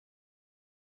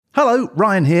Hello,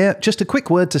 Ryan here. Just a quick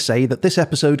word to say that this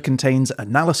episode contains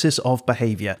analysis of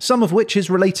behaviour, some of which is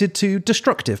related to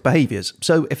destructive behaviours.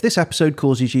 So if this episode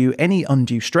causes you any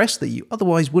undue stress that you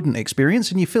otherwise wouldn't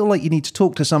experience and you feel like you need to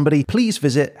talk to somebody, please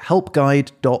visit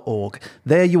helpguide.org.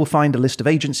 There you will find a list of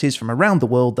agencies from around the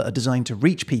world that are designed to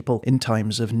reach people in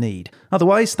times of need.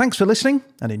 Otherwise, thanks for listening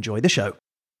and enjoy the show.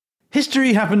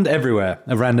 History happened everywhere.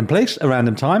 A random place, a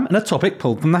random time, and a topic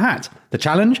pulled from the hat. The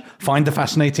challenge? Find the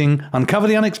fascinating, uncover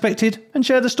the unexpected, and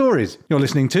share the stories. You're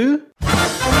listening to...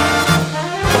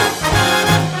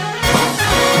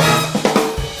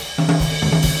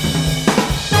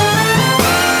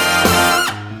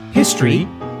 History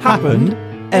happened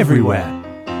everywhere.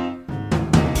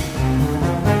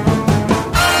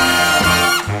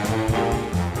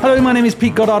 Hello, my name is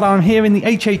Pete Goddard. I'm here in the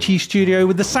HHE studio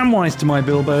with the Samwise to my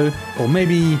Bilbo, or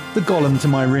maybe the Gollum to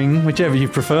my Ring, whichever you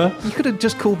prefer. You could have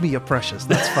just called me your precious,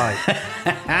 that's fine.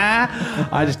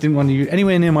 I just didn't want you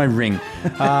anywhere near my ring.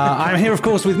 I'm here, of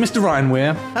course, with Mr. Ryan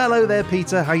Weir. Hello there,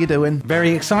 Peter. How you doing?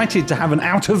 Very excited to have an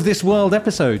out-of-this-world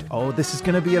episode. Oh, this is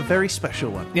going to be a very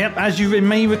special one. Yep, as you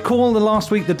may recall, the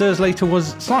last week the Durslator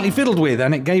was slightly fiddled with,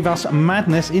 and it gave us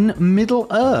madness in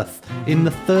Middle-earth, in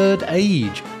the Third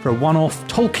Age, for a one-off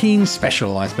Tolkien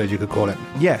special, I suppose you could call it.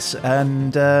 Yes,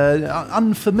 and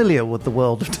unfamiliar with the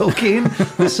world of Tolkien,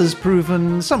 this has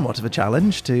proven somewhat of a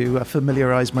challenge to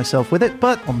familiarise myself with it,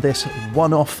 but on this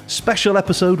one-off special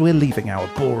episode, we're leaving our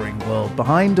boring world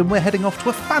behind and we're heading off to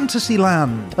a fantasy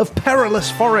land of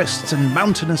perilous forests and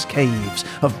mountainous caves,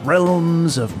 of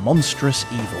realms of monstrous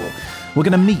evil. We're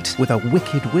going to meet with a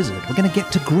wicked wizard. We're going to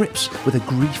get to grips with a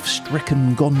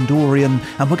grief-stricken Gondorian,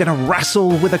 and we're going to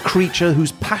wrestle with a creature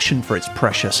whose passion for its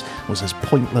precious was as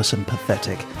pointless and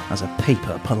pathetic as a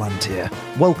paper palantir.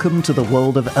 Welcome to the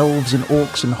world of elves and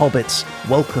orcs and hobbits.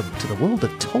 Welcome to the world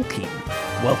of Tolkien.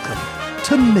 Welcome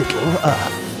to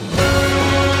Middle-earth.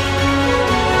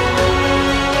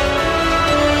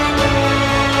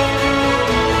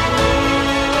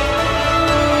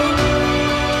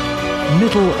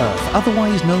 Middle-earth,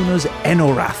 otherwise known as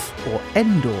Enorath or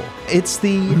Endor. It's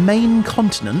the main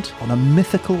continent on a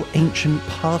mythical ancient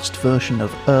past version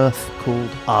of Earth called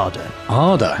Arda.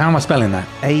 Arda? How am I spelling that?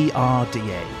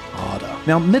 A-R-D-A. Arda.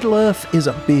 Now, Middle-earth is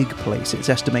a big place. It's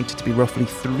estimated to be roughly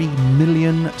 3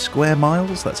 million square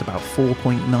miles. That's about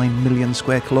 4.9 million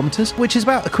square kilometres, which is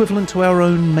about equivalent to our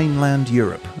own mainland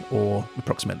Europe, or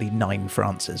approximately 9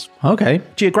 Frances. Okay.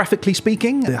 Geographically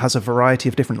speaking, it has a variety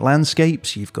of different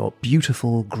landscapes. You've got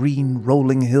beautiful green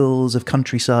rolling hills of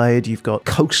countryside. You've got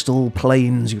coastal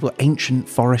plains. You've got ancient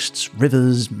forests,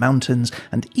 rivers, mountains,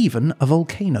 and even a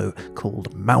volcano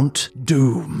called Mount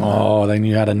Doom. Oh, they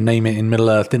knew how to name it in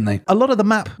Middle-earth, didn't they? A lot of the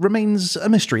map remains a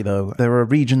mystery, though. There are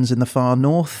regions in the far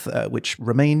north which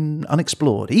remain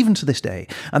unexplored, even to this day.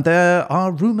 And there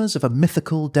are rumours of a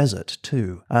mythical desert,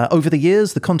 too. Over the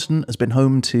years, the continent has been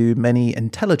home to many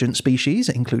intelligent species,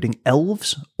 including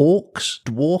elves, orcs,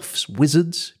 dwarfs,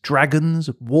 wizards, dragons,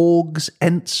 wargs,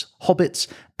 ents, hobbits,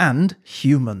 and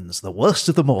humans, the worst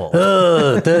of them all.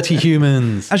 Dirty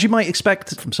humans. As you might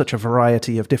expect from such a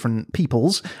variety of different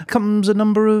peoples, comes a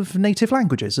number of native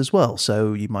languages as well.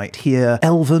 So you might hear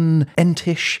Elven,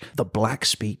 Entish, the Black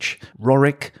Speech,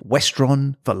 Roric,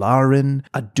 Westron, Valarin,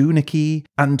 Aduniki,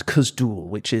 and Khuzdul,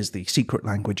 which is the secret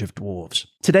language of dwarves.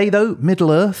 Today, though,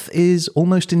 Middle-earth is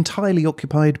almost entirely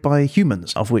occupied by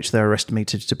humans, of which there are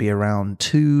estimated to be around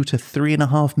 2 to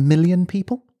 3.5 million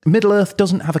people. Middle-earth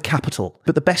doesn't have a capital,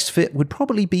 but the best fit would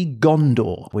probably be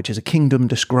Gondor, which is a kingdom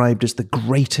described as the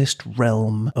greatest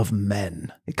realm of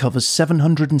men. It covers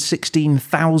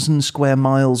 716,000 square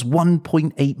miles,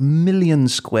 1.8 million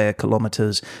square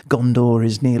kilometres. Gondor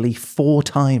is nearly 4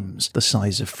 times the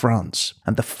size of France.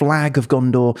 And the flag of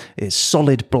Gondor is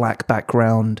solid black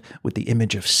background with the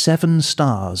image of 7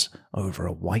 stars over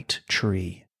a white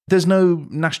tree. There's no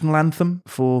national anthem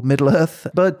for Middle-earth,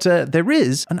 but there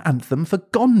is an anthem for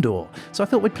Gondor. So I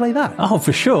thought we'd play that. Oh,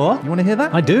 for sure. You want to hear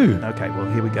that? I do. Okay, well,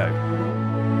 here we go.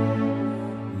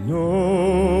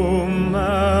 No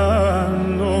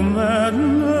man, no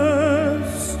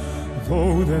madness,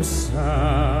 though the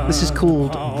sound. This is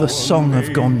called The Song of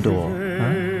Gondor.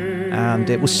 And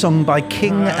it was sung by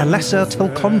King Elessar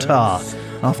Telcontar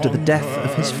after the death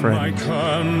of his friend.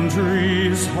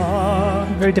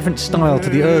 Very different style to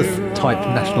the Earth-type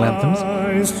national anthems.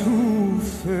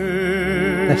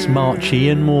 Less marchy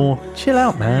and more chill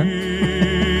out, man.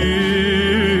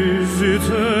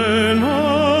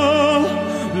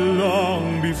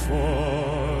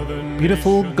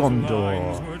 Beautiful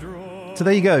Gondor. So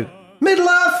there you go.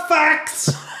 Middle-earth facts!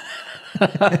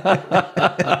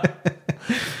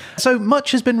 So much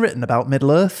has been written about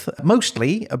Middle-earth,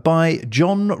 mostly by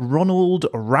John Ronald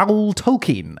Reuel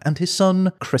Tolkien and his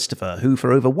son Christopher, who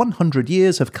for over 100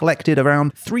 years have collected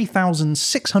around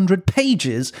 3,600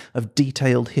 pages of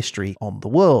detailed history on the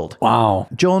world. Wow.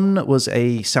 John was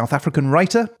a South African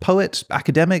writer, poet,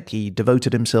 academic. He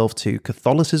devoted himself to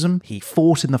Catholicism. He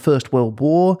fought in the First World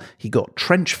War. He got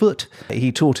trench foot.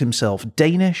 He taught himself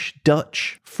Danish,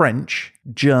 Dutch, French,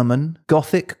 German,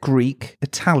 Gothic, Greek,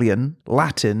 Italian,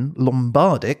 Latin,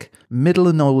 Lombardic, Middle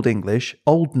and Old English,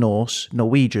 Old Norse,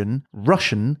 Norwegian,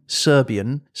 Russian,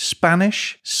 Serbian,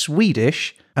 Spanish,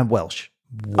 Swedish, and Welsh.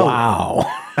 Wow.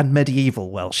 And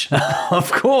medieval Welsh.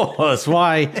 Of course.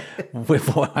 Why?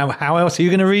 How else are you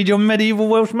going to read your medieval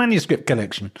Welsh manuscript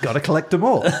collection? Got to collect them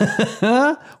all.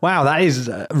 Wow, that is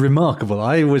remarkable.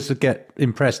 I always get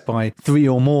impressed by 3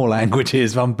 or more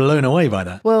languages. I'm blown away by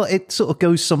that. Well, it sort of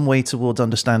goes some way towards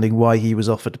understanding why he was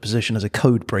offered a position as a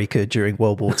code breaker during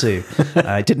World War II.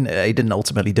 He didn't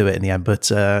ultimately do it in the end, but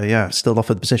still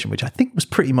offered the position, which I think was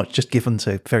pretty much just given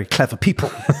to very clever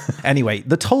people. Anyway,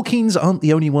 the Tolkiens aren't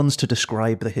the only ones to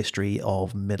describe the history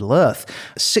of Middle-earth.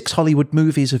 6 Hollywood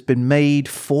movies have been made,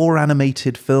 4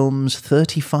 animated films,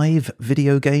 35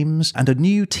 video games, and a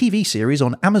new TV series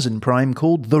on Amazon Prime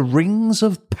called The Rings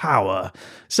of Power.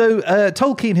 So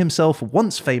Tolkien himself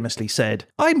once famously said,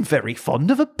 "I'm very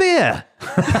fond of a beer."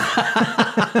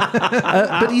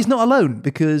 But he's not alone,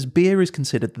 because beer is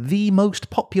considered the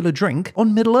most popular drink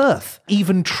on Middle-earth.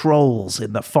 Even trolls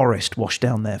in the forest wash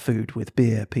down their food with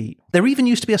beer, Pete. There even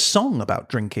used to be a song about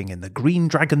drinking in the Green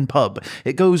Dragon pub.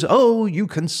 It goes, "Oh, you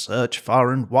can search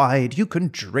far and wide, you can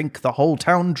drink the whole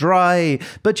town dry,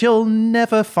 but you'll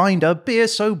never find a beer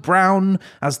so brown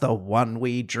as the one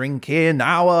we drink in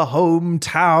our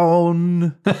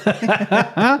hometown."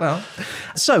 Well,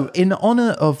 so in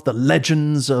honour of the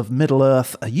legends of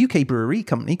Middle-earth, a UK brewery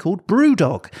company called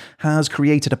Brewdog has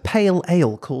created a pale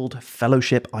ale called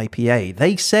Fellowship IPA.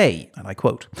 They say, and I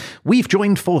quote, "We've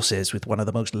joined forces with one of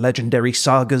the most legendary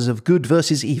sagas of good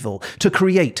versus evil to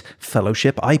create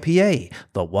Fellowship IPA,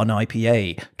 the one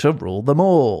IPA to rule them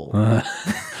all." I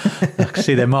can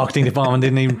see their marketing department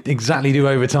didn't even exactly do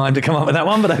overtime to come up with that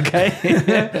one, but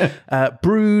okay.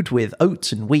 Brewed with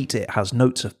oats and wheat, it has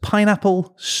notes of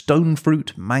pineapple, stone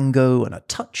fruit, mango, and a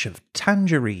touch of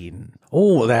tangerine.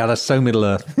 Oh, that's so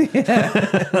Middle-earth.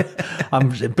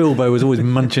 Bilbo was always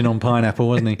munching on pineapple,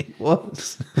 wasn't he? It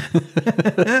was.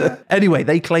 Anyway,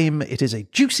 they claim it is a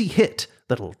juicy hit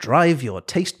that'll drive your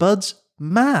taste buds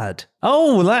mad.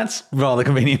 Oh, that's rather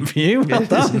convenient for you. Well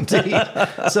done. Indeed.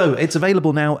 So it's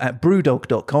available now at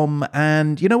brewdog.com,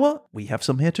 and you know what? We have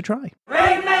some here to try.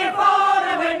 Rain may fall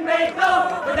and wind may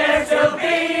blow, but there still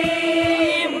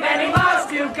be many miles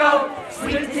to go.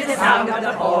 Sweet is the sound of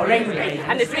the pouring rain,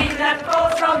 and the stream that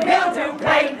flows from hill to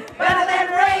plain, better than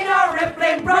rain or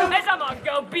rippling brook. There's a mug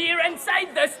of beer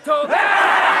inside this tub.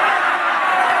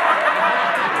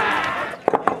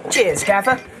 Cheers,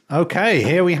 Gaffer. Okay,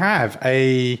 here we have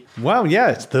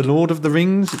it's The Lord of the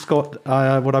Rings. It's got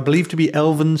what I believe to be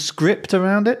elven script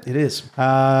around it. It is.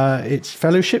 It's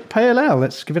Fellowship Pale Ale.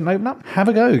 Let's give it an open up. Have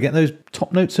a go. Get those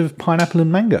top notes of pineapple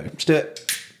and mango. Let's do it.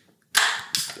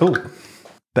 Oh,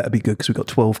 better be good because we've got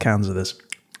 12 cans of this.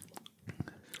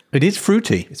 It is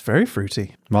fruity. It's very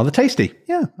fruity. Rather tasty.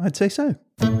 Yeah, I'd say so.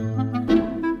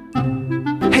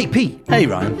 Hey, Pete. Hey,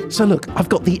 Ryan. So look, I've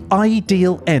got the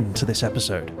ideal end to this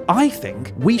episode. I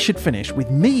think we should finish with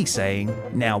me saying,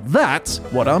 "Now that's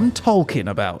what I'm talking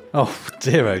about." Oh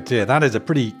dear, that is a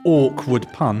pretty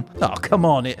awkward pun. Oh, come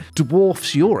on, it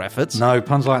dwarfs your efforts. No,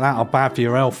 puns like that are bad for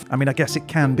your elf. I mean, I guess it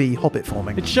can be hobbit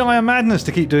forming. It's Shire madness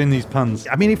to keep doing these puns.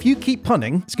 I mean, if you keep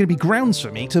punning, it's going to be grounds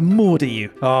for me to murder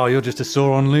you. Oh, you're just a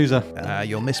sore-on loser.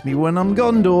 You'll miss me when I'm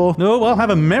Gondor. No, I'll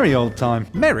have a merry old time.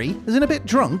 Merry? As in a bit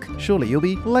drunk? Surely you'll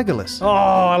be Legolas. Oh,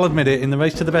 I'll admit it. In the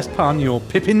race to the best pun, you're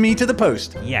pipping me to the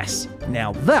post. Yes.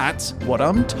 Now that's what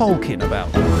I'm talking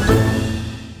about.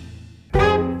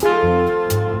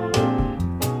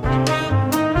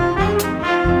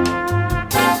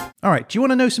 All right, do you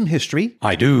want to know some history?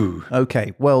 I do.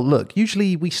 Okay, well, look,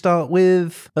 usually we start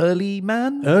with early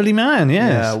man. Early man,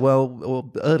 yes. Yeah, well, or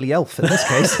early elf in this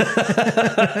case.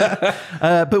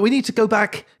 But we need to go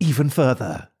back even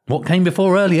further. What came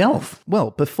before early elf? Well,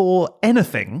 before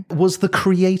anything was the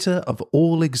creator of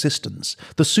all existence,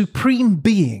 the supreme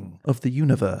being of the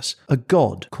universe, a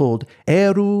god called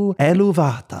Eru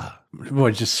Eluvata.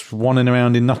 Well, just swanning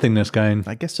around in nothingness going,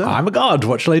 I guess so. I'm a god,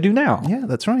 what shall I do now? Yeah,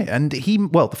 that's right. And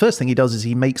the first thing he does is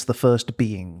he makes the first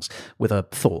beings with a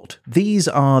thought. These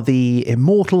are the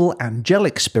immortal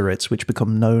angelic spirits which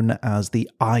become known as the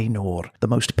Ainur. The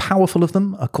most powerful of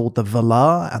them are called the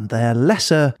Valar, and their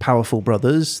lesser powerful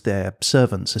brothers, their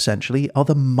servants essentially, are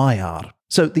the Maiar.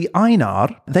 So the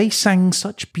Einar, they sang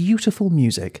such beautiful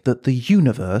music that the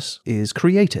universe is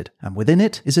created, and within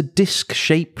it is a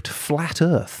disc-shaped flat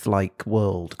Earth-like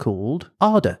world called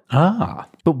Arda. Ah.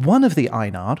 But one of the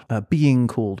Einar, a being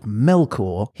called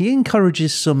Melkor, he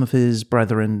encourages some of his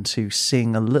brethren to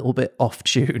sing a little bit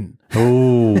off-tune.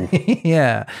 Oh.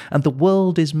 Yeah, and the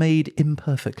world is made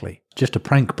imperfectly. Just a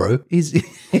prank, bro. He's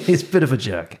a bit of a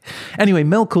jerk. Anyway,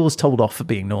 Melkor's told off for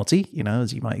being naughty,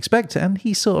 as you might expect, and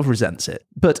he sort of resents it.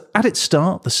 But at its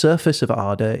start, the surface of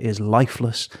Arda is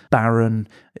lifeless, barren.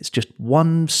 It's just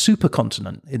one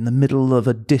supercontinent in the middle of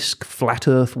a disk flat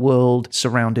Earth world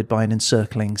surrounded by an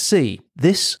encircling sea.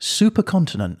 This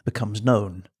supercontinent becomes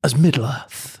known as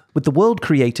Middle-earth. With the world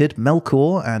created,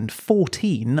 Melkor and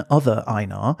 14 other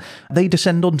Einar, they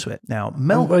descend onto it. Now,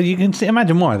 Well, you can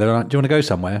imagine why. They're like, do you want to go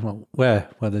somewhere? Well, where?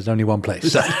 Well, there's only one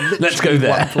place. Let's go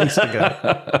there. One place to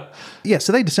go. Yeah,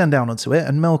 so they descend down onto it,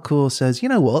 and Melkor says, you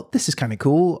know what, this is kind of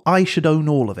cool. I should own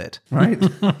all of it, right?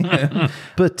 Yeah.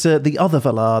 But the other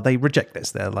Valar, they reject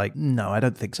this. They're like, no, I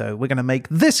don't think so. We're going to make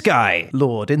this guy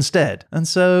Lord instead. And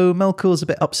so Melkor's a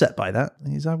bit upset by that.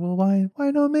 He's like, well, why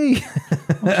not me?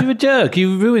 You're a jerk.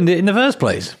 You ruined it in the first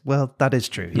place. Well, that is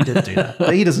true. He did do that.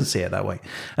 But he doesn't see it that way.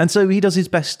 And so he does his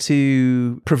best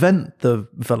to prevent the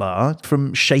Valar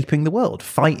from shaping the world,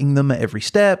 fighting them at every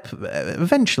step.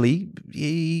 Eventually,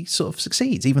 he sort of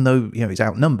succeeds. Even though he's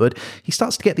outnumbered, he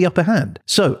starts to get the upper hand.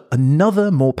 So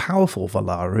another more powerful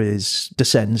Valar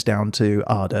descends down to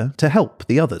Arda to help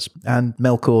the others. And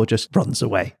Melkor just runs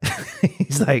away.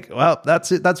 He's like, well,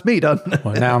 that's it. That's me done.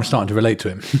 Well, now I'm starting to relate to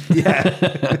him.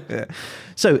 Yeah.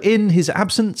 So in his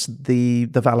absence, the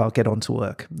Valar get on to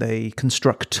work. They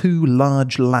construct 2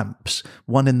 large lamps,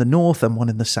 one in the north and one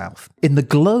in the south. In the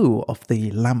glow of the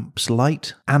lamp's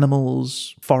light,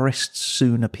 animals, forests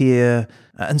soon appear,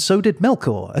 and so did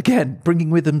Melkor, again, bringing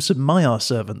with him some Maiar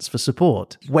servants for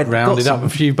support. Rounded up a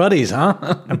few buddies,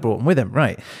 huh? And brought them with him,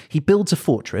 right. He builds a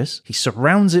fortress, he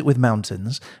surrounds it with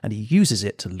mountains, and he uses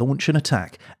it to launch an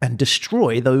attack and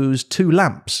destroy those 2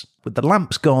 lamps. With the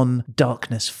lamps gone,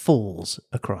 darkness falls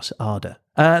across Arda.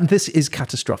 And this is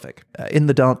catastrophic. In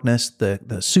the darkness, the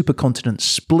supercontinent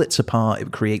splits apart.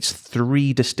 It creates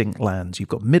 3 distinct lands. You've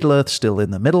got Middle-earth still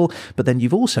in the middle, but then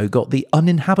you've also got the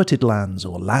uninhabited lands,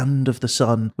 or Land of the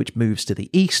Sun, which moves to the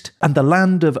east, and the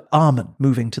Land of Armen,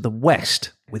 moving to the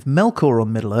west. With Melkor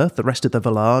on Middle-earth, the rest of the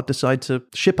Valar decide to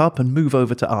ship up and move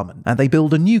over to Armen. And they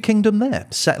build a new kingdom there,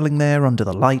 settling there under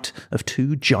the light of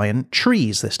 2 giant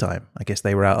trees this time. I guess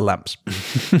they were out of lamps.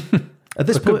 At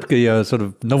this point, a sort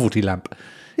of novelty lamp.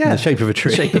 In the shape of a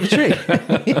tree. Shape of a tree.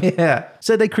 Yeah.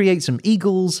 So they create some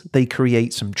eagles, they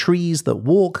create some trees that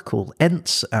walk called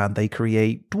Ents, and they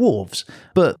create dwarves.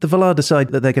 But the Valar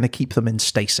decide that they're going to keep them in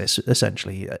stasis,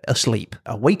 essentially, asleep,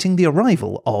 awaiting the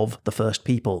arrival of the first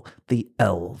people, the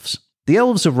elves. The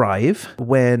elves arrive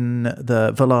when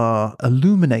the Valar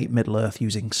illuminate Middle-earth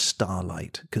using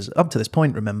starlight. Because up to this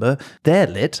point, remember, they're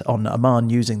lit on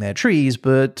Aman using their trees,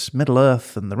 but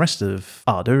Middle-earth and the rest of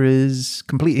Arda is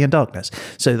completely in darkness.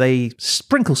 So they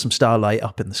sprinkle some starlight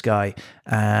up in the sky,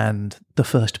 and the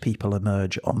first people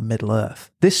emerge on Middle-earth.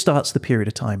 This starts the period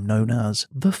of time known as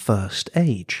the First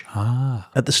Age.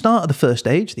 At the start of the First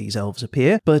Age, these elves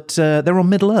appear, but they're on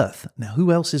Middle-earth. Now,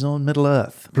 who else is on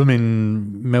Middle-earth?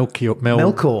 Blooming Melkor.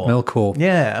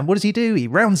 Yeah, and what does he do? He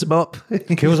rounds them up.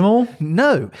 Kills them all?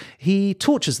 No, he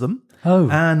tortures them.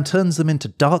 And turns them into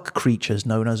dark creatures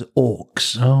known as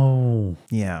orcs. Oh.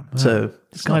 Yeah, so...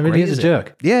 This guy really is a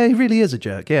jerk. Yeah, he really is a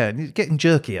jerk. Yeah, and he's getting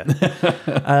jerkier.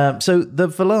 So the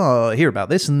Valar hear about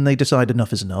this and they decide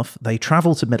enough is enough. They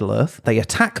travel to Middle-earth, they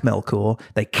attack Melkor,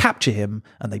 they capture him,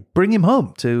 and they bring him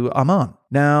home to Aman.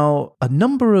 Now, a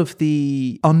number of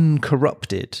the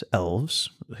uncorrupted elves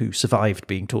who survived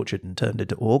being tortured and turned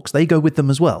into orcs, they go with them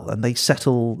as well, and they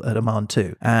settle at Aman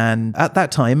too. And at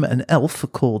that time, an elf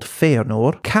called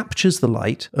Feanor captures the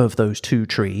light of those 2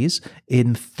 trees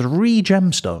in 3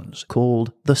 gemstones called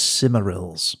the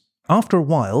Silmarils. After a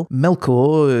while,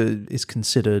 Melkor is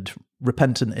considered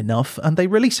repentant enough and they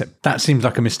release him. That seems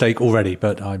like a mistake already,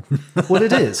 but I'm... Well,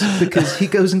 it is, because he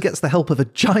goes and gets the help of a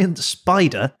giant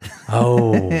spider.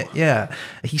 Oh. Yeah.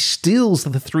 He steals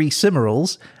the 3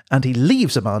 Silmarils and he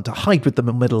leaves Aman to hide with them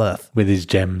in Middle-earth. With his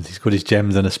gems. He's got his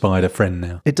gems and a spider friend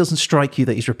now. It doesn't strike you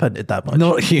that he's repented that much.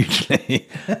 Not hugely.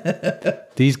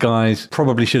 These guys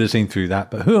probably should have seen through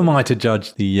that, but who am I to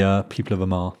judge the people of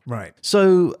Amar? Right.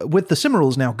 So, with the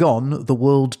Cimmerals now gone, the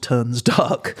world turns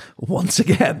dark once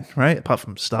again, right? Apart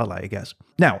from Starlight, I guess.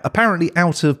 Now, apparently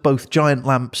out of both giant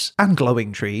lamps and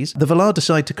glowing trees, the Valar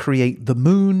decide to create the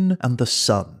moon and the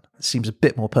sun. It seems a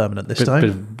bit more permanent this time.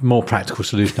 Bit more practical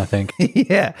solution, I think.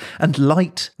 Yeah. And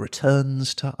light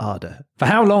returns to Arda. For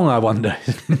how long, I wonder?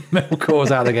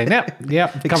 Melkor's out again.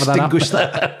 Yep, cover that up. Extinguish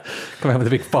that. Come out with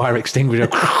a big fire extinguisher.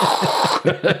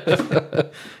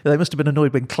 They must have been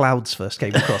annoyed when clouds first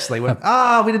came across. They went,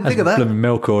 we didn't think of that.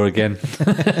 Melkor again.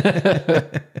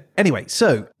 Anyway,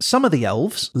 so some of the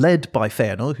elves, led by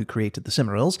Feanor, who created the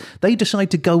Cimmerals, they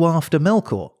decide to go after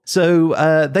Melkor.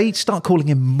 So they start calling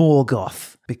him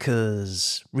Morgoth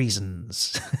because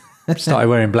reasons. Started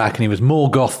wearing black and he was more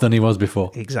goth than he was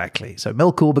before. Exactly. So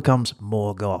Melkor becomes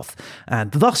Morgoth.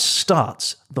 And thus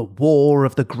starts the War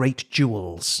of the Great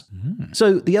Jewels.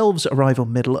 So the elves arrive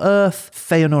on Middle-earth,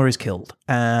 Feanor is killed,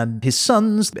 and his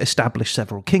sons establish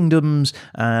several kingdoms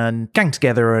and gang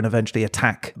together and eventually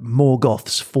attack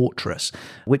Morgoth's fortress,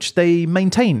 which they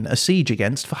maintain a siege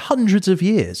against for hundreds of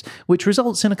years, which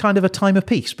results in a kind of a time of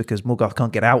peace because Morgoth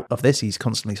can't get out of this. He's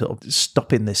constantly sort of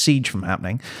stopping this siege from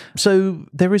happening. So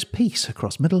there is peace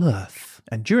across Middle-earth.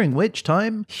 And during which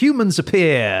time, humans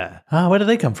appear. Where do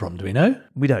they come from? Do we know?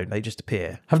 We don't, they just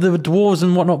appear. Have the dwarves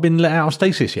and whatnot been let out of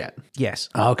stasis yet? Yes.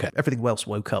 Okay. Everything else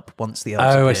woke up once the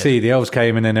elves appeared. I see. The elves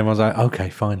came and then everyone's like, okay,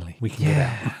 finally, we can get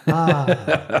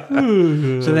out.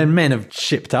 So then men have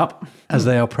shipped up, as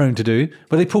they are prone to do.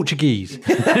 Were they Portuguese?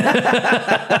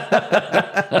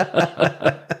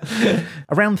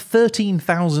 Around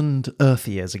 13,000 Earth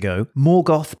years ago,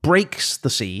 Morgoth breaks the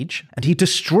siege and he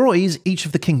destroys each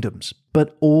of the kingdoms.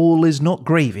 But all is not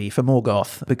gravy for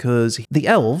Morgoth because the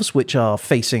elves, which are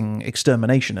facing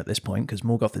extermination at this point, because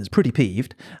Morgoth is pretty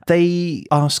peeved, they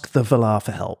ask the Valar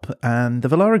for help, and the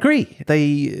Valar agree.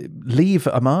 They leave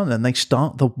Aman and they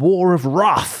start the War of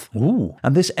Wrath. Ooh.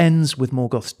 And this ends with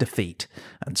Morgoth's defeat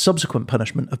and subsequent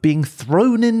punishment of being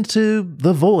thrown into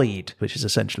the void, which is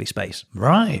essentially space.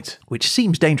 Right. Which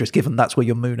seems dangerous given that's where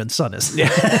your moon and sun is.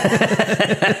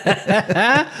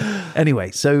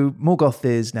 Anyway, so Morgoth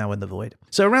is now in the void.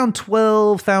 So around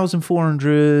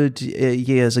 12,400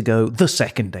 years ago, the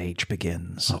Second Age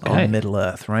begins on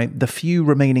Middle-earth, right? The few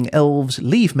remaining elves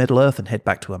leave Middle-earth and head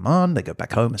back to Aman. They go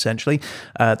back home, essentially.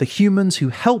 The humans who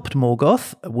helped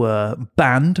Morgoth were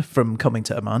banned from coming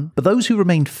to Aman, but those who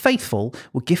remained faithful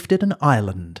were gifted an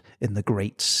island in the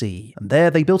Great Sea. And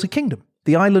there they built a kingdom.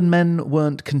 The island men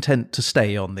weren't content to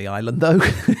stay on the island, though.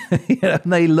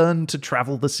 And they learned to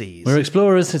travel the seas. We're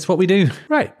explorers. It's what we do.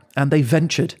 Right. And they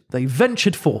ventured. They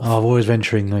ventured forth. Oh, always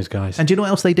venturing, those guys. And do you know what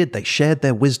else they did? They shared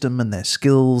their wisdom and their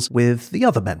skills with the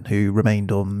other men who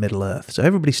remained on Middle-earth. So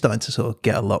everybody's starting to sort of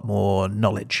get a lot more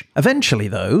knowledge. Eventually,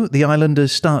 though, the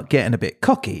islanders start getting a bit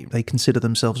cocky. They consider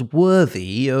themselves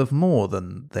worthy of more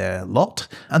than their lot,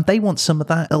 and they want some of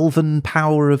that elven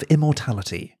power of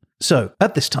immortality. So,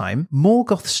 at this time,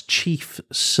 Morgoth's chief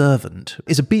servant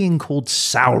is a being called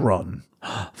Sauron.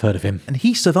 I've heard of him. And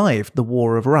he survived the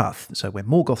War of Wrath. So when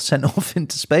Morgoth sent off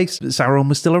into space, Sauron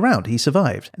was still around. He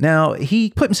survived. Now,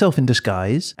 he put himself in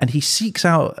disguise and he seeks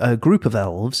out a group of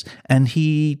elves and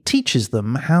he teaches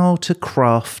them how to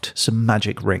craft some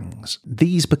magic rings.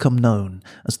 These become known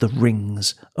as the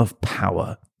Rings of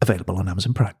Power, available on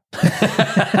Amazon Prime.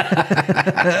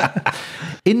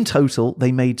 In total,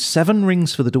 they made 7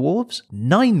 rings for the dwarves,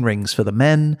 9 rings for the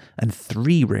men, and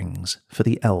 3 rings for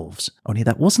the elves. Only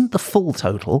that wasn't the full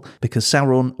total, because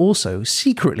Sauron also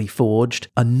secretly forged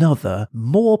another,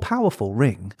 more powerful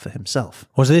ring for himself.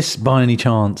 Was this, by any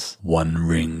chance, one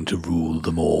ring to rule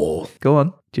them all? Go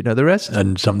on. Do you know the rest?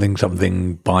 And something,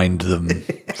 something bind them,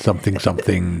 something,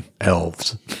 something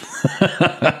elves.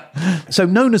 So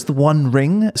known as the One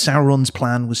Ring, Sauron's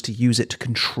plan was to use it to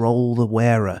control the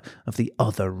wearer of the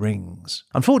other rings.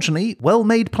 Unfortunately,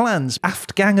 well-made plans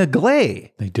aft gang a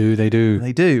gley. They do, they do.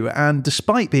 They do, and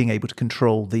despite being able to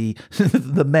control the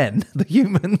the men, the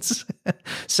humans,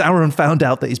 Sauron found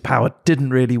out that his power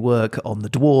didn't really work on the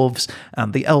dwarves,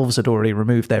 and the elves had already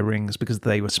removed their rings because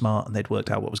they were smart and they'd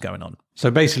worked out what was going on.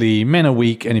 So basically, men are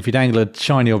weak, and if you dangle a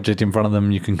shiny object in front of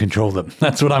them, you can control them.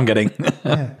 That's what I'm getting.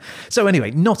 Yeah. So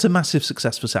anyway, not a massive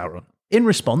success for Sauron. In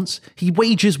response, he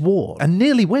wages war, and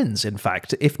nearly wins, in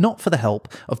fact, if not for the help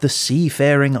of the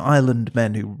seafaring island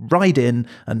men who ride in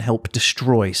and help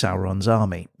destroy Sauron's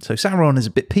army. So Sauron is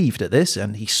a bit peeved at this,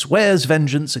 and he swears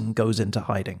vengeance and goes into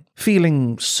hiding.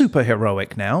 Feeling super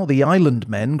heroic now, the island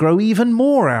men grow even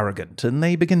more arrogant, and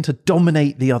they begin to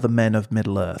dominate the other men of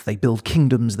Middle-earth. They build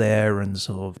kingdoms there and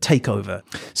sort of take over.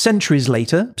 Centuries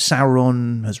later,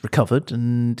 Sauron has recovered,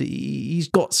 and he's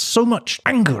got so much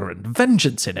anger and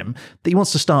vengeance in him that he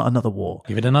wants to start another war.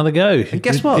 Give it another go. And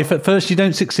guess what? If at first you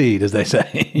don't succeed, as they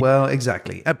say. Well,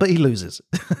 exactly. But he loses.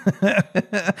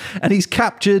 And he's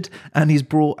captured and he's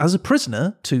brought as a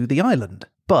prisoner to the island.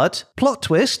 But, plot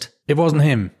twist, It wasn't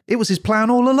him. it was his plan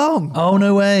all along. Oh,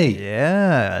 no way.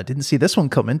 Yeah, I didn't see this one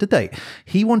coming, did they?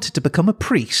 He wanted to become a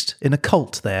priest in a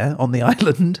cult there on the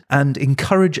island and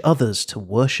encourage others to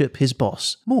worship his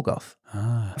boss, Morgoth.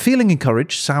 Feeling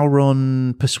encouraged,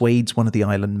 Sauron persuades one of the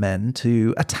island men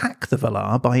to attack the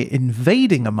Valar by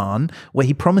invading Aman, where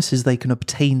he promises they can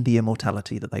obtain the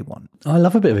immortality that they want. I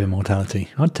love a bit of immortality.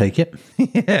 I'd take it.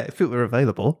 Yeah, if it were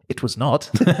available. It was not.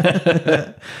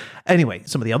 Anyway,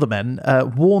 some of the other men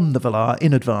warn the Valar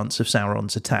in advance of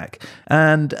Sauron's attack.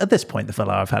 And at this point, the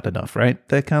Valar have had enough, right?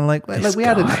 They're kind of like, well, This we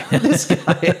had this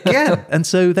guy again. And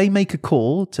so they make a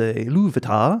call to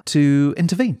Ilúvatar to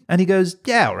intervene. And he goes,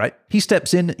 yeah, all right. He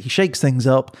steps in, he shakes things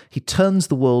up, he turns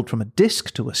the world from a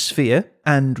disc to a sphere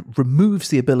and removes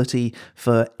the ability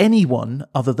for anyone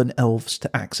other than elves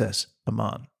to access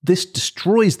Aman. This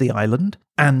destroys the island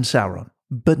and Sauron,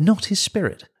 but not his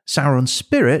spirit. Sauron's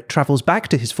spirit travels back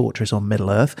to his fortress on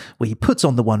Middle-earth, where he puts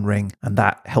on the One Ring, and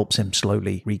that helps him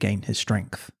slowly regain his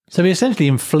strength. So he essentially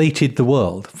inflated the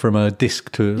world from a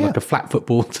disc to like a flat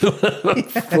football to a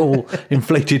full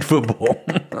inflated football.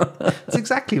 That's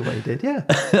exactly what he did, yeah.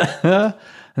 And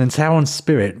then Sauron's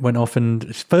spirit went off and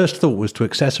his first thought was to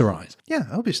accessorize. Yeah,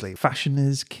 obviously. Fashion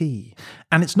is key.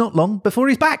 And it's not long before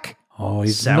he's back. Oh,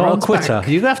 he's Sauron's not a quitter. back.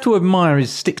 You have to admire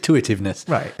his stick-to-itiveness.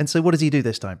 Right. And so what does he do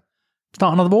this time?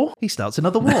 Start another war? He starts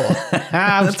another war.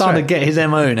 I'm starting to get his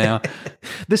MO now.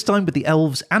 This time with the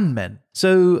elves and men.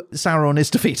 So Sauron is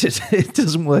defeated. It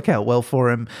doesn't work out well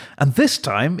for him. And this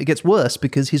time it gets worse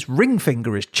because his ring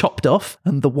finger is chopped off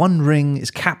and the One Ring is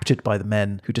captured by the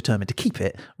men who determine to keep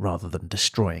it rather than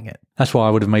destroying it. That's why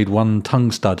I would have made one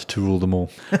tongue stud to rule them all.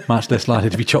 Much less likely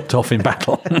to be chopped off in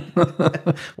battle.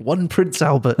 One Prince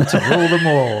Albert to rule them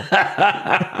all.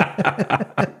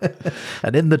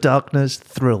 And in the darkness,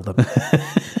 thrill them.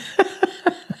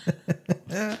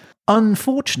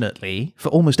 Unfortunately, for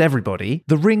almost everybody,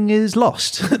 the ring is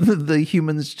lost. The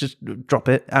humans just drop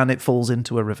it and it falls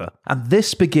into a river. And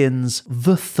this begins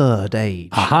the Third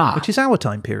Age, which is our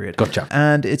time period. Gotcha.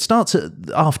 And it starts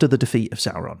after the defeat of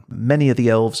Sauron. Many of the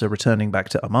elves are returning back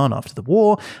to Aman after the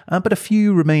war, but a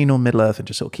few remain on Middle-earth and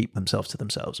just sort of keep themselves to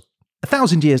themselves.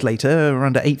 1,000 years later,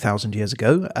 around 8,000 years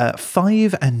ago,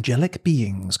 5 angelic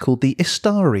beings called the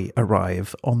Istari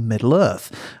arrive on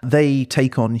Middle-earth. They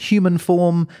take on human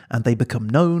form and they become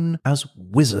known as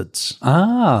wizards.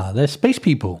 Ah, they're space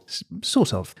people.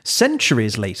 Sort of.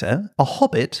 Centuries later, a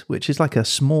hobbit, which is like a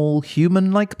small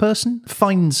human-like person,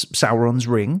 finds Sauron's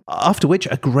ring, after which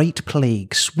a great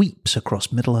plague sweeps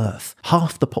across Middle-earth.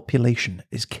 Half the population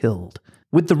is killed.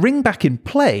 With the ring back in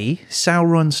play,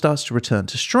 Sauron starts to return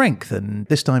to strength, and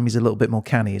this time he's a little bit more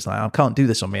canny. He's like, I can't do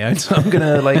this on my own, so I'm going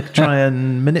to try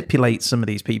and manipulate some of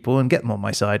these people and get them on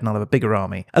my side, and I'll have a bigger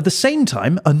army. At the same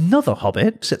time, another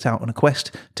hobbit sets out on a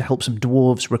quest to help some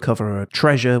dwarves recover a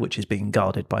treasure which is being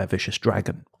guarded by a vicious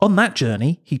dragon. On that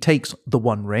journey, he takes the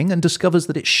One Ring and discovers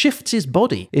that it shifts his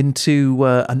body into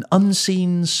an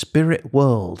unseen spirit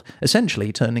world,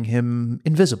 essentially turning him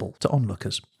invisible to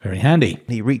onlookers. Very handy.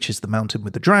 He reaches the mountain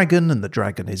with the dragon, and the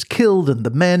dragon is killed, and the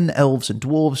men, elves, and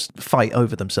dwarves fight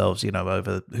over themselves,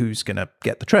 over who's going to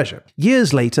get the treasure.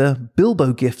 Years later,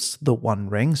 Bilbo gifts the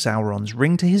One Ring, Sauron's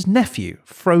ring, to his nephew,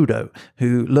 Frodo,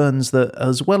 who learns that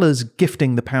as well as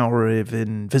gifting the power of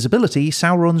invisibility,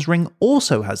 Sauron's ring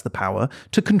also has the power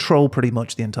to control pretty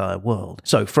much the entire world.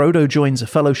 So Frodo joins a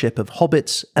fellowship of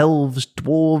hobbits, elves,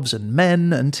 dwarves, and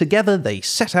men, and together they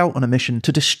set out on a mission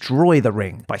to destroy the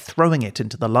ring by throwing it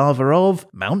into the lava of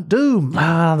Mount Doom.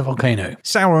 Ah, the volcano.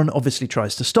 Sauron obviously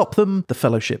tries to stop them, the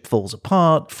fellowship falls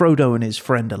apart, Frodo and his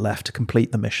friend are left to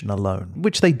complete the mission alone,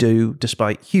 which they do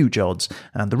despite huge odds,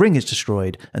 and the ring is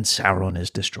destroyed and Sauron is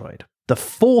destroyed. The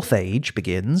Fourth Age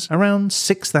begins around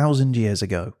 6,000 years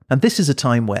ago, and this is a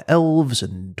time where elves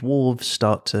and dwarves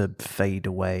start to fade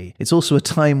away. It's also a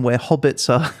time where hobbits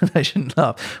are, I shouldn't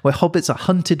laugh, where hobbits are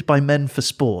hunted by men for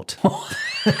sport.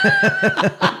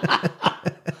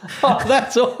 Oh,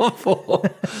 that's awful.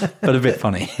 But a bit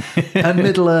funny. And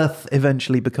Middle-earth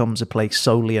eventually becomes a place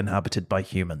solely inhabited by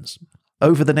humans.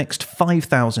 Over the next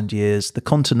 5,000 years, the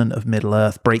continent of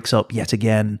Middle-earth breaks up yet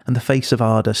again, and the face of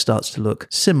Arda starts to look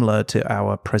similar to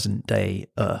our present-day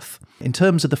Earth. In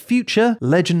terms of the future,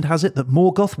 legend has it that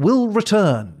Morgoth will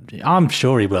return. I'm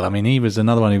sure he will. I mean, he was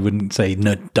another one who wouldn't say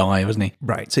no die, wasn't he?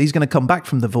 Right, so he's going to come back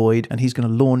from the void, and he's going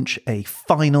to launch a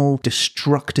final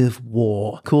destructive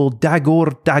war called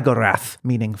Dagor Dagorath,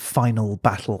 meaning final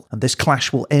battle. And this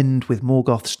clash will end with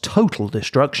Morgoth's total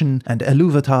destruction and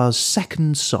Ilúvatar's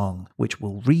second song, which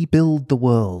will rebuild the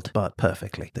world, but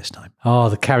perfectly this time. Oh,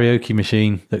 the karaoke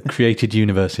machine that created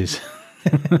universes.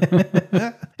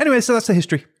 Anyway, so that's the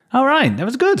history. All right, that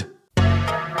was good.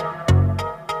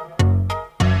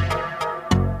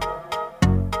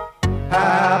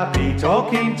 Happy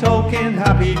talking,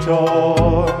 happy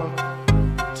talk.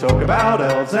 Talk about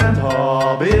elves and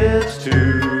hobbits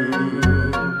too.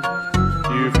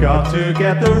 You've got to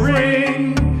get the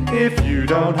ring. If you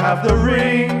don't have the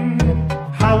ring,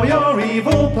 how will your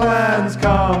evil plans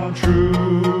come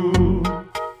true?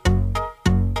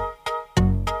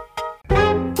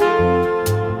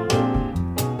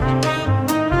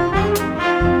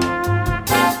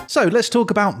 So let's talk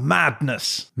about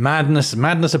madness. Madness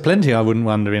aplenty, I wouldn't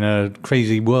wonder, in a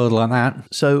crazy world like that.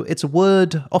 So it's a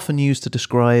word often used to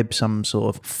describe some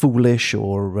sort of foolish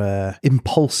or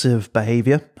impulsive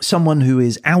behavior. Someone who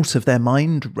is out of their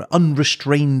mind,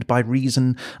 unrestrained by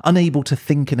reason, unable to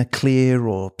think in a clear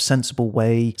or sensible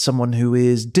way. Someone who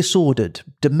is disordered,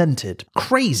 demented,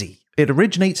 crazy. It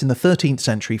originates in the 13th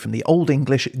century from the Old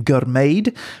English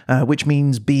gurmaid, which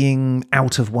means being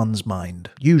out of one's mind,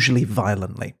 usually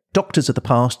violently. Doctors of the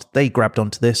past, they grabbed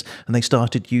onto this and they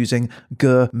started using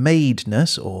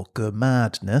gurmaidness or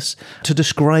gurmadness to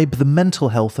describe the mental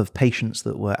health of patients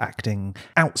that were acting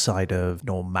outside of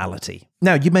normality.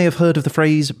 Now, you may have heard of the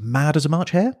phrase mad as a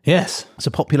March hare. Yes. It's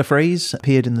a popular phrase,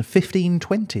 appeared in the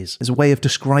 1520s as a way of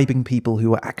describing people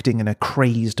who were acting in a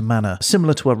crazed manner,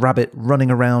 similar to a rabbit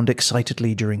running around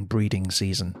excitedly during breeding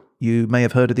season. You may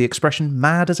have heard of the expression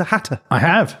mad as a hatter. I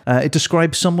have. It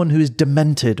describes someone who is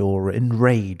demented or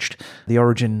enraged. The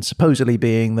origin supposedly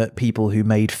being that people who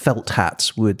made felt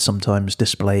hats would sometimes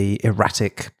display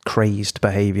erratic, crazed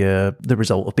behaviour, the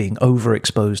result of being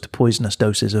overexposed to poisonous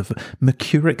doses of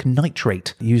mercuric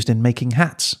nitrate used in making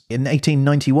hats. In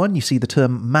 1891, you see the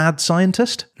term mad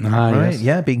scientist. Yes.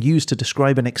 Yeah, being used to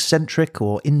describe an eccentric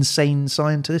or insane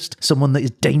scientist, someone that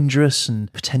is dangerous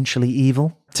and potentially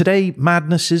evil. Today,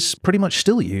 madness is pretty much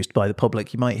still used by the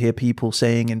public. You might hear people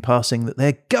saying in passing that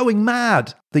they're going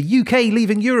mad. The UK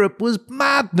leaving Europe was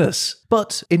madness.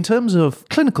 But in terms of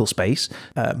clinical space,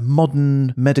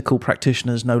 modern medical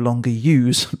practitioners no longer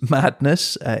use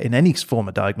madness in any form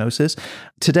of diagnosis.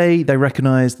 Today, they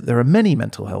recognise that there are many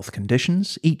mental health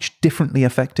conditions, each differently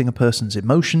affecting a person's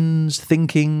emotions,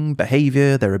 thinking,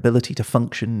 behaviour, their ability to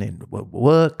function in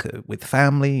work, with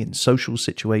family, in social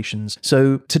situations.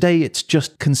 So today, it's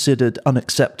just considered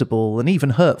unacceptable and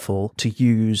even hurtful to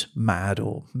use mad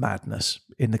or madness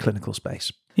in the clinical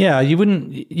space. Yeah,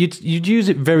 you'd use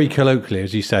it very colloquially,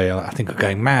 as you say, I think I'm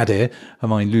going mad here,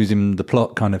 am I losing the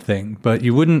plot kind of thing. But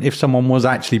you wouldn't, if someone was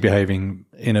actually behaving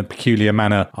in a peculiar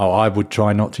manner, I would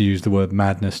try not to use the word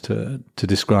madness to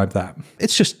describe that.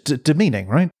 It's just demeaning,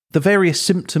 right? The various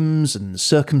symptoms and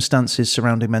circumstances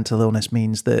surrounding mental illness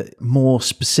means that more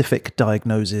specific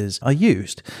diagnoses are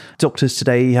used. Doctors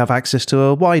today have access to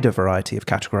a wider variety of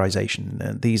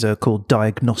categorization. These are called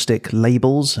diagnostic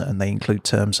labels, and they include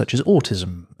terms such as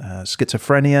autism,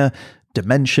 schizophrenia,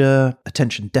 dementia,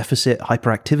 attention deficit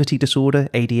hyperactivity disorder,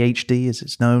 ADHD as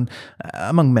it's known,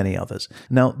 among many others.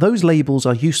 Now, those labels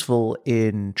are useful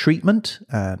in treatment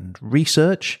and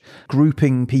research.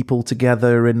 Grouping people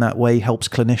together in that way helps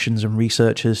clinicians and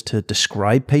researchers to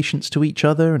describe patients to each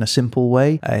other in a simple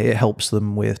way. It helps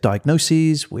them with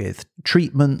diagnoses, with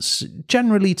treatments,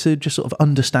 generally to just sort of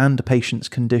understand a patient's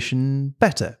condition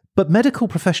better. But medical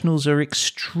professionals are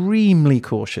extremely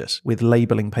cautious with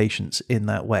labeling patients in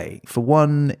that way. For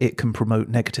one, it can promote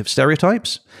negative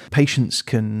stereotypes. Patients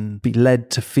can be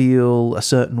led to feel a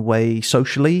certain way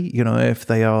socially, if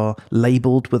they are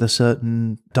labeled with a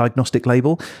certain diagnostic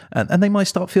label, and they might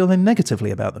start feeling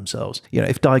negatively about themselves.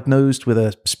 If diagnosed with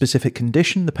a specific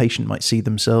condition, the patient might see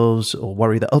themselves or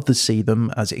worry that others see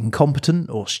them as incompetent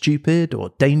or stupid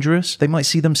or dangerous. They might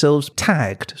see themselves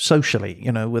tagged socially,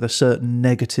 with a certain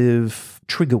negative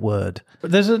trigger word.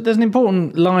 But there's an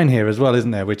important line here as well, isn't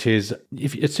there? Which is,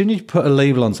 as soon as you put a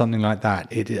label on something like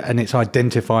that, and it's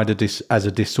identified as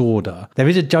a disorder, there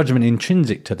is a judgment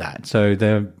intrinsic to that. So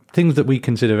things that we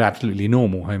consider absolutely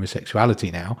normal,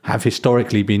 homosexuality now, have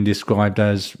historically been described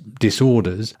as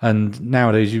disorders. And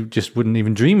nowadays you just wouldn't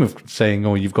even dream of saying,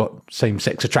 oh, you've got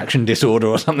same-sex attraction disorder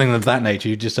or something of that nature.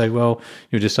 You just say, well,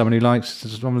 you're just someone who likes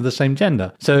someone of the same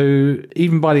gender. So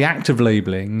even by the act of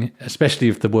labeling, especially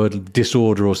if the word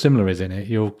disorder or similar is in it,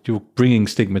 you're bringing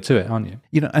stigma to it, aren't you?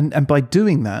 You know, and by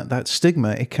doing that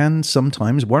stigma, it can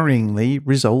sometimes worryingly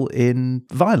result in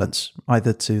violence,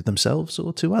 either to themselves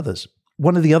or to others.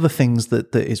 One of the other things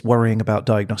that is worrying about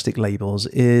diagnostic labels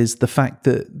is the fact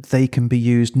that they can be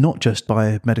used not just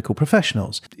by medical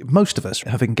professionals. Most of us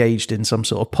have engaged in some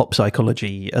sort of pop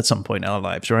psychology at some point in our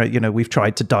lives, right? You know, we've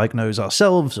tried to diagnose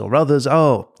ourselves or others.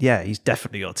 Oh, yeah, he's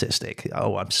definitely autistic.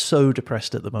 Oh, I'm so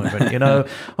depressed at the moment, you know.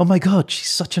 Oh my God, she's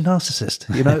such a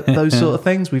narcissist. You know, those sort of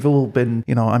things. We've all been,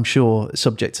 you know, I'm sure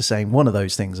subject to saying one of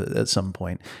those things at some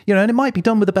point. You know, and it might be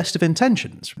done with the best of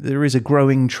intentions. There is a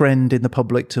growing trend in the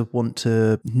public to want to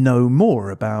know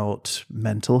more about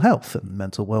mental health and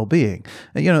mental well-being.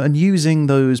 You know, and using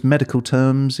those medical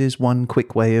terms is one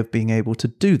quick way of being able to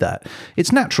do that.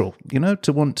 It's natural, you know,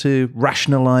 to want to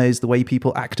rationalize the way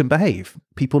people act and behave.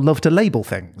 People love to label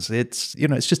things. It's, you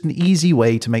know, it's just an easy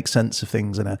way to make sense of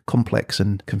things in a complex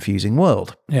and confusing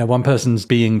world. Yeah, one person's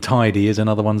being tidy is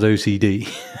another one's OCD.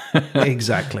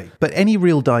 Exactly. But any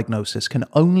real diagnosis can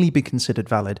only be considered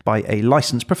valid by a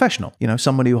licensed professional. You know,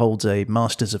 someone who holds a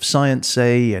Masters of Science,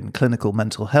 say, in clinical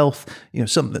mental health. You know,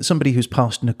 somebody who's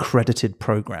passed an accredited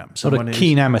program. Not a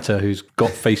keen amateur who's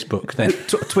got Facebook then.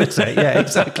 Twitter, yeah,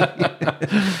 exactly.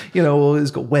 You know, or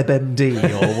has got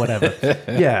WebMD or whatever.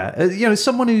 Yeah, you know,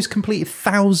 someone who's completed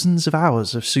thousands of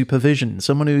hours of supervision,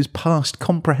 someone who's passed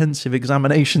comprehensive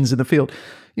examinations in the field.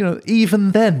 You know,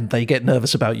 even then they get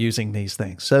nervous about using these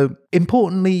things. So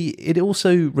importantly, it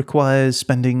also requires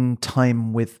spending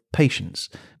time with patients,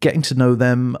 getting to know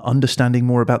them, understanding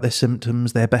more about their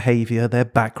symptoms, their behavior, their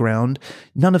background.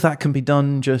 None of that can be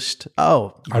done just,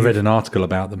 I read an article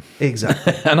about them.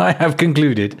 Exactly. And I have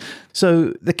concluded.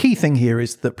 So the key thing here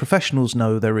is that professionals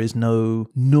know there is no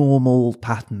normal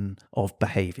pattern of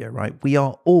behavior, right? We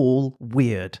are all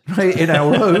weird, right? In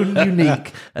our own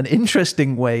unique and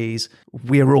interesting ways,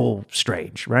 we are all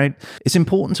strange, right? It's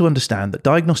important to understand that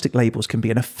diagnostic labels can be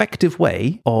an effective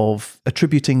way of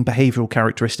attributing behavioral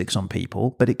characteristics on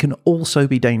people, but it can also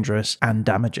be dangerous and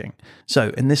damaging. So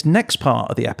in this next part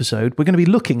of the episode, we're going to be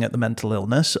looking at the mental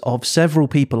illness of several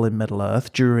people in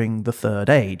Middle-earth during the Third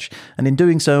Age. And in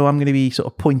doing so, I'm going to be sort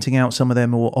of pointing out some of their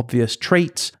more obvious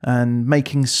traits and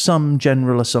making some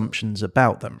general assumptions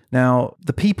about them. Now,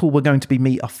 the people we're going to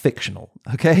meet are fictional,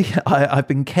 okay? I've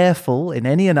been careful in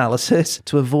any analysis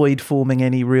to avoid forming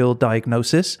any real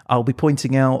diagnosis. I'll be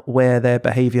pointing out where their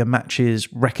behavior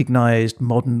matches recognized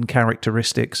modern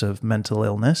characteristics of mental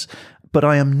illness, but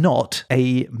I am not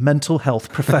a mental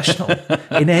health professional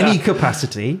in any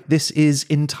capacity. This is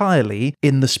entirely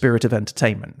in the spirit of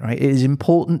entertainment, right? It is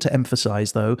important to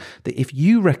emphasize, though, that if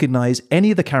you recognize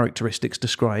any of the characteristics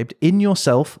described in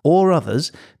yourself or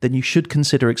others, then you should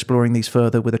consider exploring these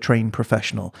further with a trained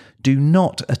professional. Do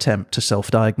not attempt to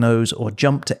self-diagnose or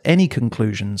jump to any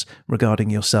conclusions regarding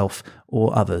yourself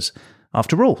or others.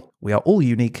 After all, we are all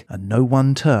unique and no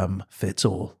one term fits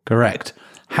all. Correct.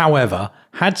 However,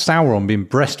 had Sauron been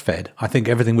breastfed, I think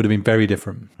everything would have been very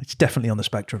different. It's definitely on the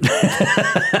spectrum.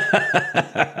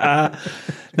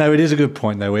 No, it is a good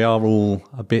point, though. We are all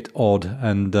a bit odd.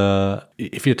 And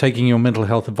if you're taking your mental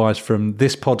health advice from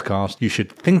this podcast, you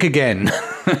should think again.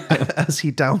 As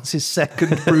he downs his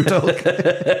second Brewdog.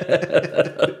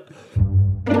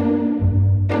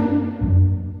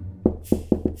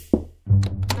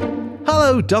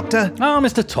 Hello, Doctor. Oh,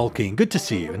 Mr. Tolkien, good to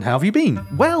see you. And how have you been?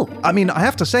 Well, I mean, I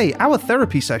have to say, our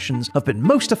therapy sessions have been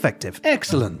most effective.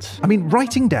 Excellent. I mean,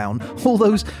 writing down all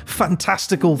those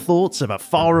fantastical thoughts of a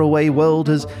faraway world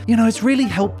has, you know, it's really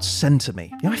helped center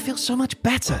me. You know, I feel so much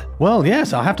better. Well,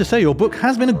 yes, I have to say your book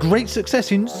has been a great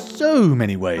success in so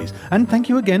many ways. And thank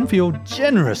you again for your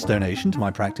generous donation to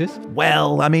my practice.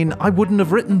 Well, I mean, I wouldn't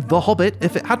have written The Hobbit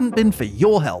if it hadn't been for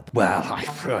your help. Well,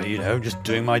 you know, just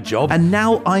doing my job. And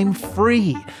now I'm free.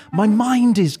 My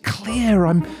mind is clear.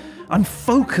 I'm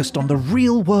focused on the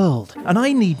real world, and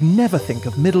I need never think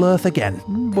of Middle-earth again.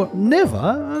 What,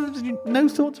 never? No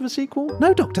thoughts of a sequel?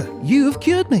 No, Doctor, you've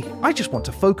cured me. I just want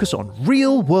to focus on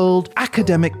real-world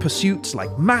academic pursuits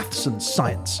like maths and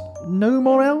science. No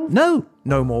more elves? No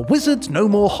more wizards, no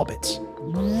more hobbits.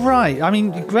 Right. I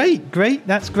mean, great.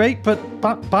 That's great. But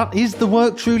is the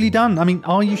work truly done? I mean,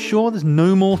 are you sure there's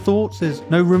no more thoughts? There's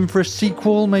no room for a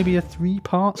sequel, maybe a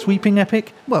 3-part sweeping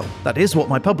epic? Well, that is what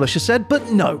my publisher said,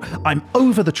 but no. I'm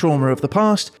over the trauma of the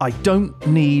past. I don't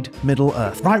need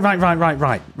Middle-earth.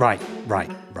 Right. Right.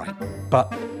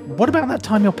 But what about that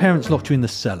time your parents locked you in the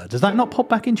cellar? Does that not pop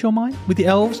back into your mind? With the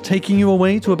elves taking you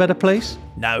away to a better place?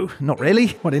 No, not really.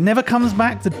 What, it never comes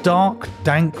back? The dark,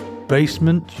 dank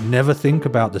basement? You never think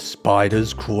about the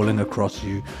spiders crawling across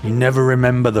you? You never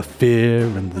remember the fear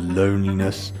and the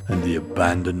loneliness and the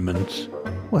abandonment?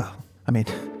 Well, I mean,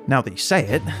 now that you say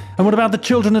it. And what about the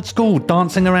children at school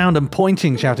dancing around and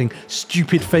pointing, shouting,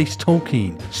 "Stupid face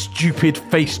Tolkien! Stupid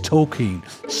face Tolkien!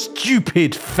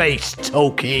 Stupid face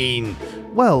Tolkien!"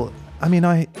 Well, I mean,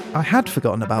 I had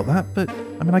forgotten about that, but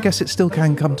I mean, I guess it still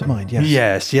can come to mind,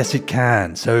 yes. Yes, it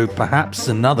can. So perhaps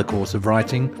another course of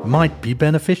writing might be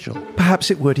beneficial.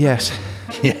 Perhaps it would, yes.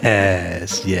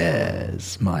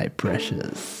 Yes, my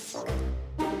precious.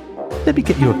 Let me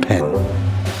get you a pen.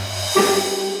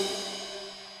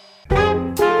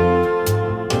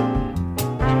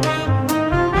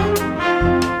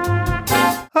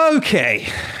 Okay,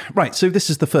 right, so this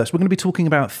is the first. We're going to be talking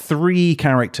about 3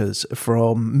 characters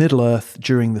from Middle-earth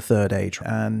during the Third Age,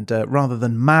 and rather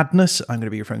than madness, I'm going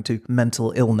to be referring to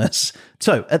mental illness.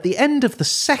 So, at the end of the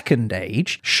Second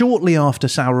Age, shortly after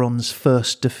Sauron's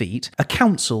first defeat, a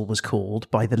council was called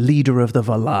by the leader of the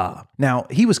Valar. Now,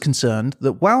 he was concerned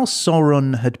that while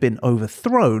Sauron had been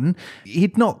overthrown,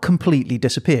 he'd not completely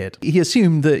disappeared. He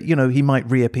assumed that, he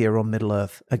might reappear on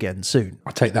Middle-earth again soon.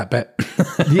 I'll take that bet.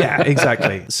 Yeah,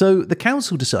 exactly. So the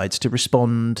council decides to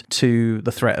respond to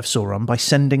the threat of Sauron by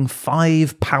sending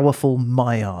 5 powerful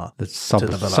Maiar. The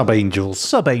sub-angels.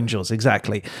 Sub-angels,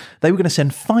 exactly. They were going to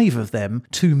send 5 of them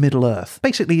to Middle-earth,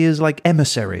 basically as like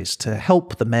emissaries to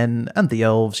help the men and the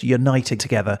elves united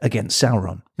together against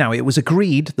Sauron. Now, it was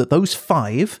agreed that those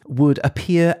 5 would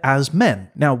appear as men.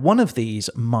 Now, one of these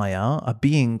Maiar, a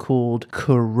being called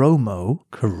Coromo.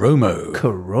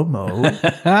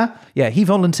 Yeah, he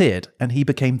volunteered and he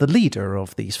became the leader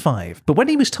of these 5. But when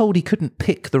he was told he couldn't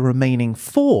pick the remaining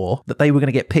 4, that they were going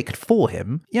to get picked for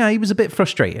him, yeah, he was a bit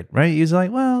frustrated, right? He was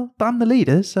like, well, I'm the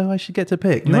leader, so I should get to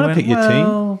pick. You want to pick your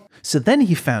team? So then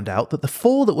he found out that the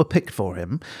 4 that were picked for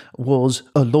him was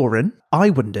Olorin,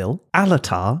 Iwendil,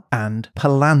 Alatar, and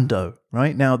Palando.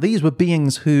 Right? Now, these were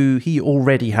beings who he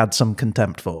already had some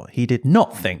contempt for. He did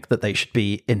not think that they should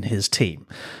be in his team.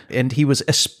 And he was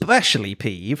especially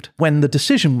peeved when the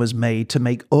decision was made to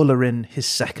make Olorin his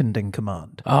second in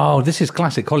command. Oh, this is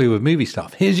classic Hollywood movie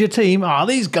stuff. Here's your team.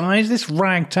 These guys, this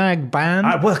ragtag band.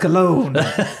 I work alone.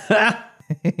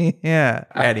 Yeah.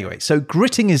 Anyway, so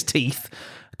gritting his teeth,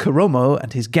 Coromo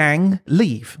and his gang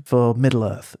leave for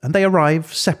Middle-earth, and they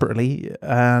arrive separately,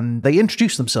 and they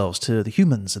introduce themselves to the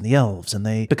humans and the elves, and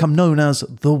they become known as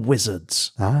the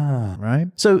Wizards.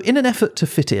 Right? So in an effort to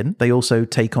fit in, they also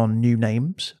take on new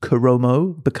names.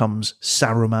 Coromo becomes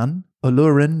Saruman,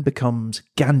 Olorin becomes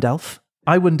Gandalf,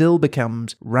 Iwendil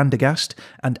becomes Randagast,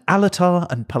 and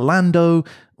Alatar and Palando,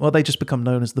 well, they just become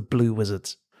known as the Blue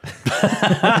Wizards.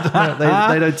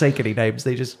 They don't take any names,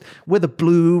 we're the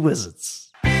Blue Wizards.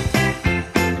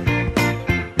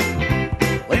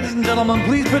 Ladies and gentlemen,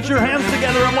 please put your hands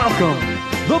together and welcome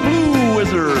the Blue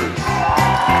Wizards.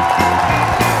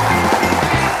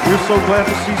 We're so glad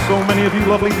to see so many of you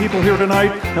lovely people here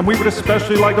tonight, and we would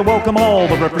especially like to welcome all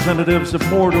the representatives of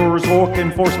Mordor's orc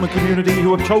enforcement community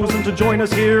who have chosen to join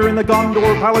us here in the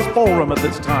Gondor Palace Ballroom at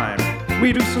this time.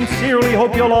 We do sincerely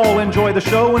hope you'll all enjoy the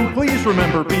show, and please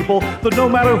remember, people, that no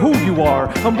matter who you are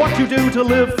and what you do to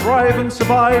live, thrive, and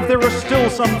survive, there are still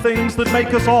some things that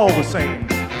make us all the same.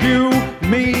 You,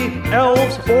 me,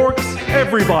 elves, orcs,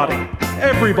 everybody.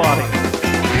 Everybody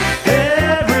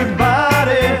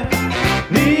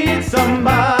needs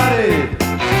somebody.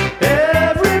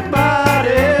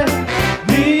 Everybody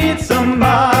needs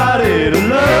somebody to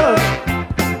love.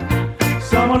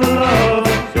 Someone to love.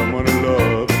 Someone to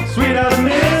love. Sweet out of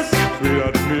miss. Sweet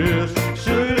out of miss.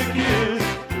 Sugar to kiss.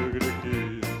 Sugar to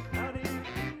kiss.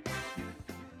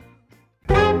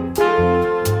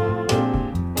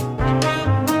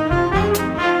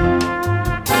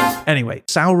 Anyway,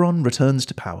 Sauron returns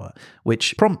to power,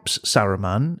 which prompts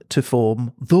Saruman to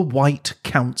form the White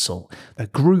Council, a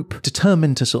group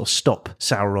determined to sort of stop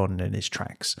Sauron in his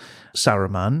tracks.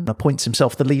 Saruman appoints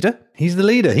himself the leader. He's the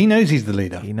leader. He knows he's the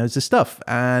leader. He knows his stuff.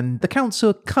 And the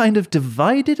council are kind of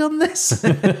divided on this.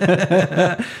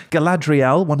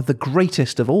 Galadriel, one of the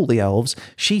greatest of all the elves,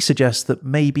 she suggests that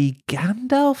maybe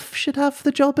Gandalf should have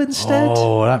the job instead.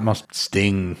 Oh, that must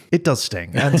sting. It does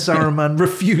sting. And Saruman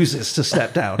refuses to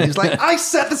step down. He's like, I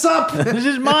set this up. This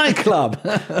is my club.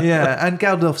 Yeah, and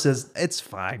Gandalf says, it's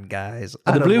fine, guys.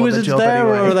 Are the Blue Wizards there,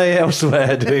 or are they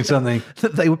elsewhere doing something?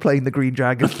 They were playing the Green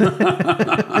Dragon.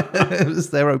 It was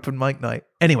their open mic night.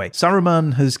 Anyway,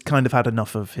 Saruman has kind of had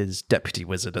enough of his deputy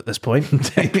wizard at this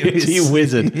point. Deputy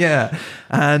wizard. Yeah.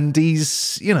 And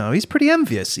he's pretty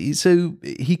envious. So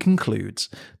he concludes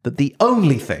that the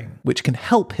only thing which can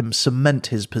help him cement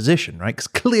his position, right, because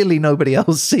clearly nobody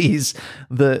else sees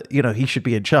that, he should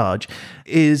be in charge,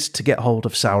 is to get hold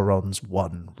of Sauron's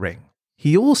One Ring.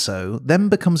 He also then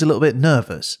becomes a little bit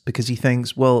nervous because he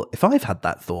thinks, well, if I've had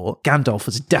that thought, Gandalf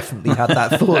has definitely had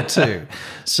that thought too.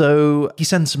 So he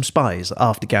sends some spies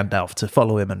after Gandalf to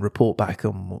follow him and report back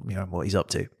on what he's up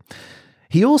to.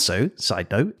 He also, side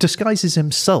note, disguises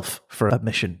himself for a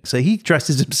mission. So he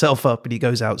dresses himself up and he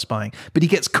goes out spying, but he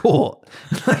gets caught.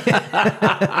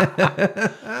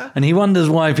 And he wonders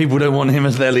why people don't want him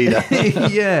as their leader.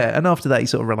 Yeah, and after that he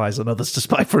sort of relies on others to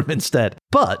spy for him instead.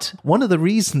 But one of the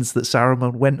reasons that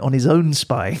Saruman went on his own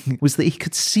spying was that he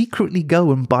could secretly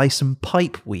go and buy some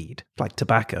pipe weed, like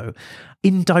tobacco,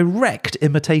 in direct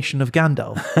imitation of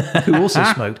Gandalf, who also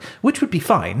smoked, which would be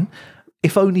fine,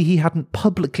 if only he hadn't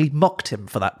publicly mocked him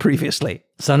for that previously.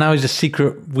 So now he's a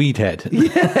secret weed head.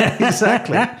 Yeah,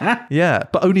 exactly. Yeah,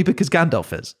 but only because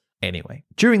Gandalf is. Anyway,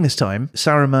 during this time,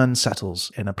 Saruman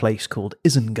settles in a place called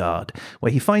Isengard,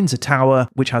 where he finds a tower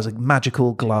which has a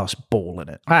magical glass ball in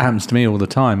it. That happens to me all the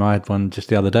time. I had one just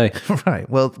the other day. Right,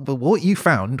 well, what you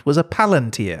found was a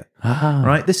Palantir.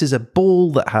 Right, this is a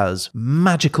ball that has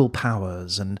magical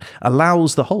powers and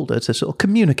allows the holder to sort of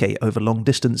communicate over long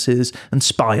distances and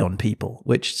spy on people,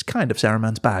 which is kind of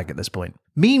Saruman's bag at this point.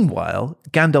 Meanwhile,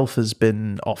 Gandalf has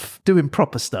been off doing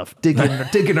proper stuff,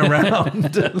 digging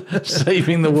around.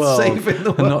 Saving the world. Saving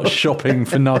the world. And not shopping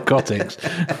for narcotics.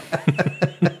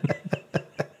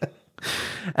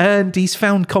 And he's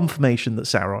found confirmation that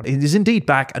Sauron is indeed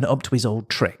back and up to his old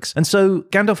tricks. And so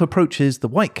Gandalf approaches the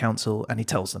White Council and he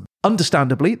tells them.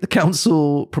 Understandably, the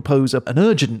council propose an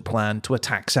urgent plan to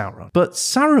attack Sauron, but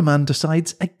Saruman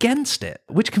decides against it,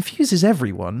 which confuses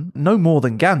everyone, no more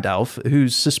than Gandalf,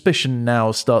 whose suspicion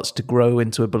now starts to grow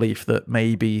into a belief that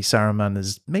maybe Saruman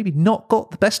has maybe not got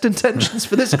the best intentions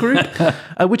for this group,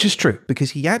 which is true,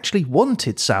 because he actually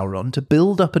wanted Sauron to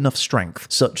build up enough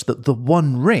strength such that the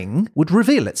One Ring would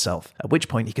reveal itself, at which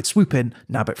point he could swoop in,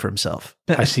 nab it for himself.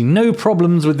 I see no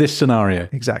problems with this scenario.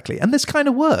 Exactly. And this kind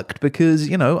of worked because,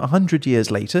 100 years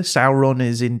later, Sauron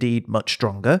is indeed much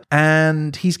stronger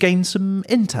and he's gained some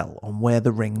intel on where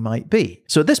the ring might be.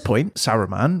 So at this point,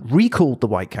 Saruman recalled the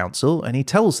White Council and he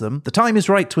tells them the time is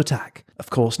right to attack. Of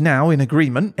course, now in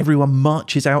agreement, everyone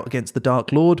marches out against the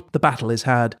Dark Lord, the battle is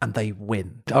had, and they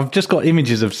win. I've just got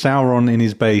images of Sauron in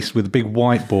his base with a big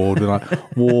whiteboard with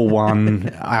like War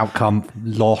Won, outcome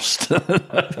lost.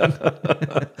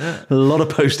 A lot of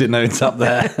post-it notes up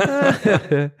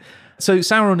there. So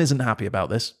Sauron isn't happy about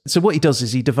this. So what he does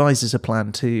is he devises a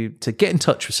plan to get in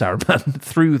touch with Saruman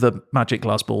through the magic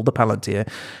glass ball, the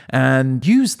Palantir, and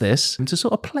use this to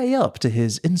sort of play up to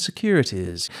his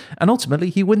insecurities. And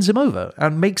ultimately he wins him over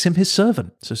and makes him his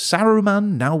servant. So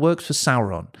Saruman now works for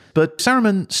Sauron. But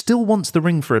Saruman still wants the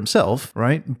ring for himself,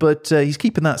 right? But he's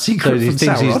keeping that secret so from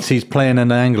Sauron. Thinks he's playing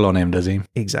an angle on him, does he?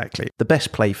 Exactly. The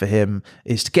best play for him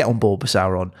is to get on board with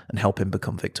Sauron and help him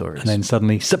become victorious. And then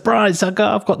suddenly, surprise, I've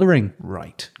got the ring.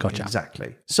 Right. Gotcha.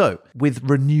 Exactly. So, with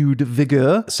renewed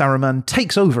vigour, Saruman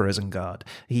takes over Isengard.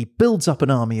 He builds up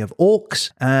an army of orcs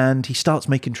and he starts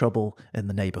making trouble in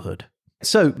the neighbourhood.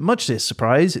 So, much to his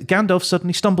surprise, Gandalf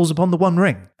suddenly stumbles upon the One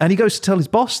Ring, and he goes to tell his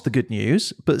boss the good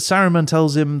news, but Saruman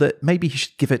tells him that maybe he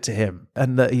should give it to him,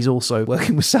 and that he's also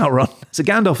working with Sauron. So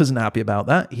Gandalf isn't happy about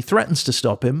that. He threatens to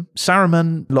stop him.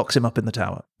 Saruman locks him up in the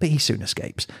tower, but he soon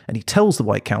escapes, and he tells the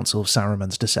White Council of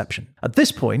Saruman's deception. At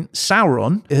this point,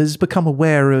 Sauron has become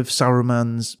aware of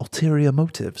Saruman's ulterior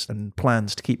motives and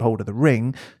plans to keep hold of the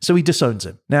ring, so he disowns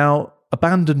him. Now,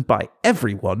 abandoned by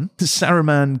everyone,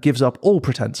 Saruman gives up all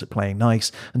pretense at playing nice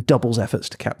and doubles efforts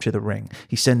to capture the ring.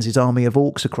 He sends his army of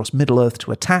orcs across Middle-earth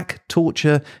to attack,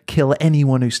 torture, kill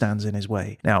anyone who stands in his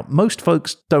way. Now, most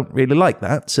folks don't really like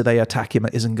that, so they attack him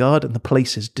at Isengard and the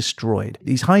place is destroyed.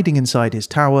 He's hiding inside his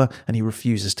tower and he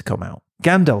refuses to come out.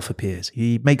 Gandalf appears.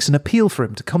 He makes an appeal for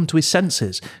him to come to his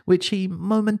senses, which he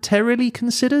momentarily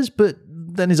considers, but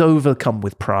then is overcome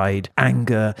with pride,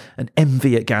 anger, and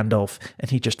envy at Gandalf,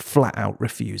 and he just flat out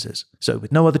refuses. So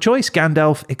with no other choice,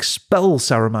 Gandalf expels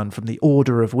Saruman from the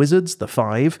Order of Wizards, the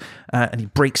Five, and he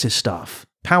breaks his staff.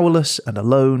 Powerless and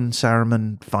alone,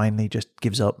 Saruman finally just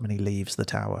gives up and he leaves the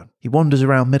tower. He wanders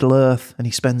around Middle-earth and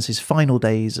he spends his final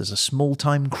days as a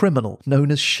small-time criminal known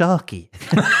as Sharky.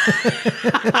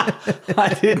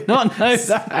 I did not know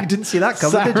that. You didn't see that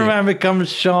coming, did you? Saruman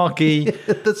becomes Sharky.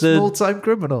 The small-time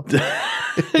criminal.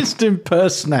 It's doing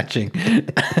purse snatching.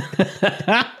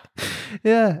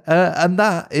 Yeah, and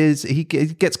that is, he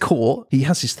gets caught, he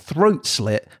has his throat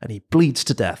slit, and he bleeds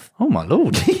to death. Oh, my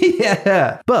lord.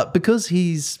 Yeah, but because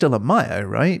he's still a Maio,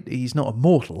 right? He's not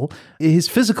immortal. His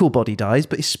physical body dies,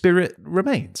 but his spirit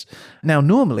remains. Now,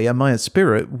 normally a Maio's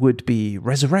spirit would be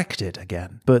resurrected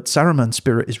again, but Saruman's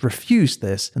spirit is refused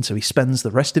this, and so he spends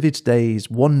the rest of his days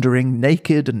wandering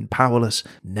naked and powerless,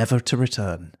 never to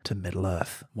return to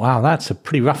Middle-earth. Wow, that's a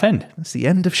pretty rough end. That's the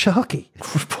end of Sharky.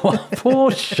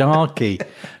 Poor Sharky.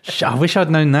 I wish I'd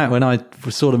known that when I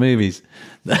saw the movies.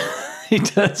 He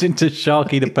turns into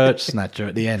Sharky the Perch Snatcher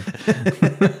at the end.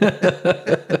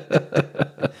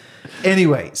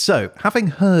 Anyway, so having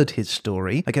heard his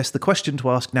story, I guess the question to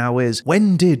ask now is,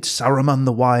 when did Saruman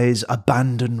the Wise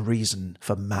abandon reason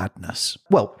for madness?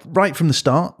 Well, right from the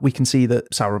start, we can see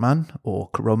that Saruman, or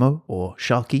Kuromo, or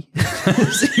Sharky,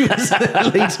 as he was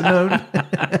later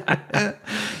known,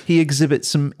 he exhibits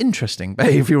some interesting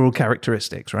behavioral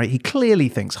characteristics, right? He clearly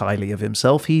thinks highly of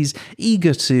himself. He's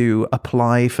eager to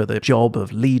apply for the job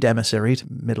of lead emissary to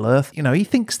Middle-earth. You know, he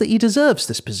thinks that he deserves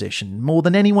this position more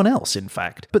than anyone else, in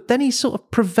fact. But then he's sort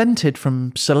of prevented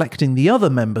from selecting the other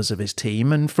members of his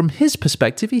team, and from his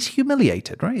perspective, he's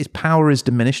humiliated, right? His power is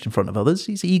diminished in front of others,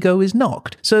 his ego is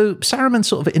knocked. So Saruman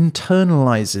sort of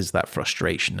internalizes that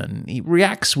frustration, and he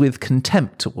reacts with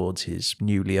contempt towards his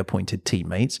newly appointed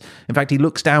teammates. In fact, he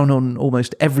looks down on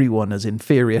almost everyone as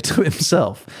inferior to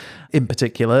himself. In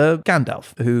particular,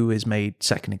 Gandalf, who is made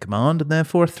second in command and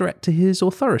therefore a threat to his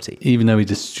authority. Even though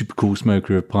he's a super cool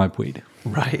smoker of pipeweed.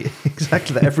 Right,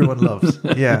 exactly, that everyone loves.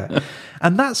 Yeah.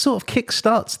 And that sort of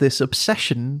kickstarts this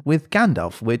obsession with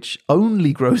Gandalf, which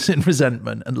only grows in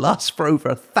resentment and lasts for over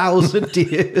 1,000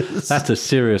 years. That's a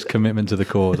serious commitment to the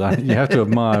cause. You have to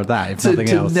admire that, if nothing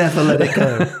else. To never let it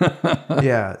go.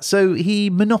 Yeah. So he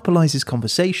monopolizes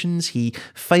conversations. He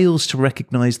fails to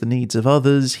recognize the needs of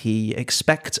others. He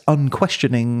expects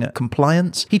unquestioning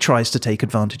compliance. He tries to take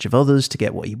advantage of others to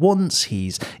get what he wants.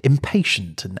 He's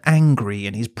impatient and angry,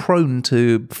 and he's prone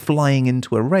to flying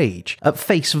into a rage. At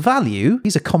face value,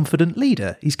 he's a confident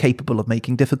leader. He's capable of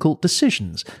making difficult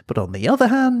decisions. But on the other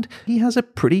hand, he has a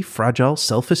pretty fragile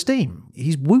self-esteem.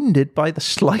 He's wounded by the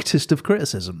slightest of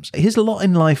criticisms. His lot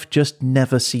in life just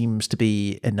never seems to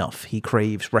be enough. He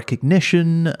craves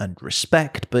recognition and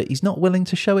respect, but he's not willing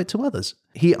to show it to others.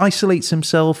 He isolates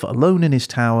himself alone in his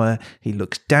tower. He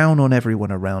looks down on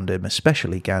everyone around him,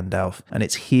 especially Gandalf. And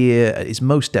it's here, at his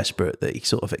most desperate, that he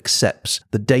sort of accepts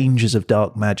the dangers of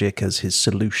dark magic as his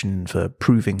solution for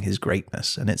proving his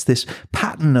greatness. And it's this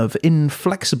pattern of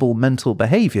inflexible mental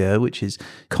behavior which is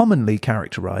commonly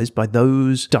characterized by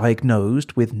those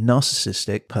diagnosed with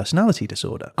narcissistic personality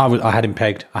disorder. I had him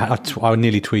pegged. I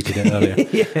nearly tweeted it earlier.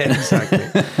 Yeah, exactly.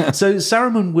 So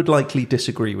Saruman would likely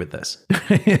disagree with this.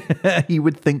 He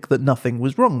would think that nothing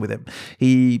was wrong with him.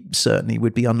 He certainly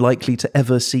would be unlikely to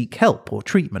ever seek help or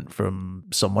treatment from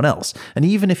someone else. And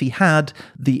even if he had,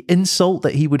 the insult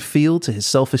that he would feel to his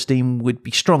self-esteem would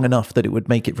be strong enough that it would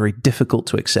make it very difficult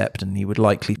to accept, and he would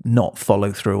likely not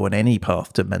follow through on any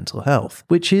path to mental health,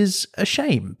 which is a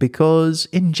shame because,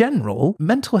 in general,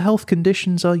 mental health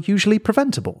conditions are usually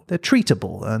preventable. They're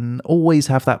treatable and always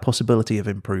have that possibility of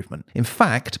improvement. In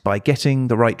fact, by getting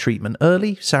the right treatment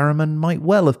early, Saruman might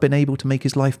well have been able to make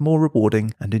his life more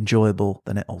rewarding and enjoyable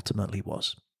than it ultimately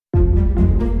was.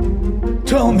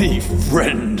 Tell me,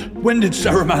 friend, when did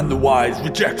Saruman the Wise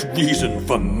reject reason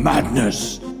for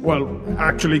madness? Well,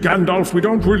 actually, Gandalf, we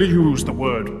don't really use the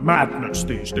word madness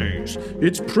these days.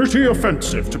 It's pretty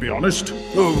offensive, to be honest.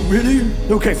 Oh, really?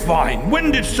 Okay, fine.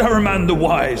 When did Saruman the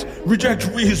Wise reject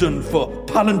reason for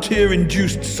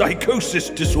Palantir-induced psychosis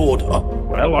disorder?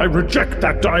 Well, I reject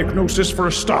that diagnosis for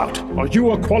a start. Are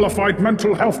you a qualified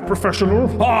mental health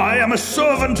professional? I am a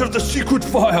servant of the secret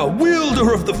fire,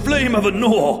 wielder of the flame of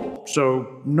Anor.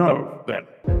 So, no, then.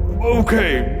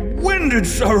 Okay, when did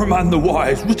Saruman the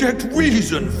Wise reject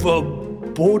reason for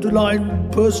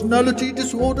borderline personality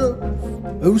disorder?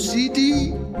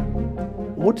 OCD?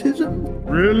 Autism?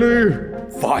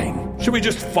 Really? Fine. Should we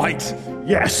just fight?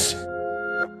 Yes.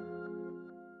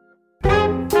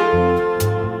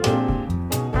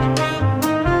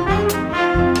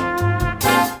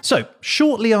 So,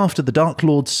 shortly after the Dark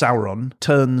Lord Sauron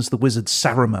turns the wizard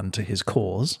Saruman to his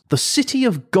cause, the city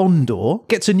of Gondor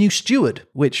gets a new steward,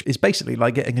 which is basically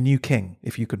like getting a new king,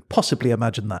 if you could possibly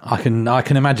imagine that. I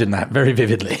can imagine that very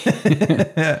vividly.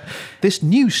 This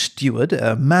new steward,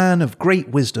 a man of great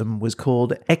wisdom, was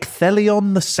called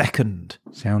Ecthelion II.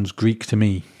 Sounds Greek to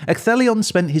me. Ecthelion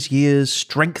spent his years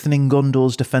strengthening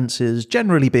Gondor's defences,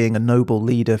 generally being a noble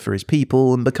leader for his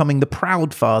people and becoming the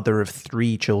proud father of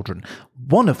 3 children,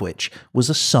 one of which was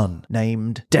a son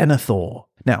named Denethor.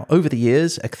 Now, over the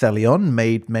years, Ecthelion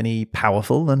made many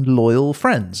powerful and loyal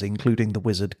friends, including the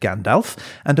wizard Gandalf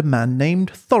and a man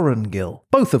named Thorongil,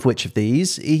 both of which of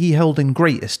these he held in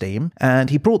great esteem, and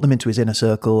he brought them into his inner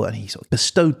circle and he sort of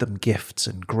bestowed them gifts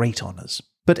and great honours.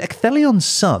 But Ecthelion's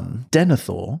son,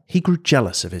 Denethor, he grew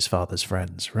jealous of his father's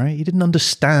friends, right? He didn't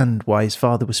understand why his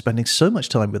father was spending so much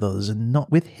time with others and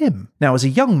not with him. Now, as a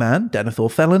young man,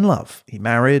 Denethor fell in love. He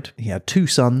married, he had 2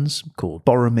 sons called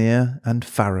Boromir and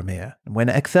Faramir. And when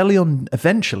Ecthelion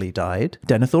eventually died,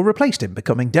 Denethor replaced him,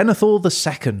 becoming Denethor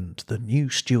II, the new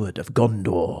steward of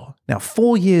Gondor. Now,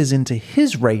 4 years into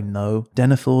his reign, though,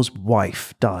 Denethor's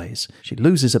wife dies. She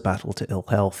loses a battle to ill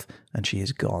health, and she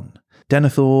is gone.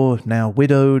 Denethor, now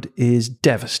widowed, is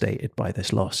devastated by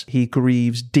this loss. He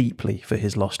grieves deeply for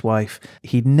his lost wife.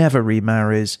 He never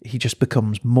remarries. He just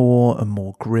becomes more and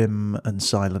more grim and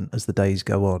silent as the days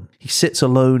go on. He sits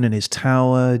alone in his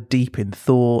tower, deep in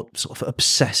thought, sort of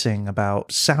obsessing about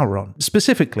Sauron.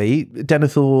 Specifically,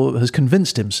 Denethor has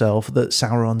convinced himself that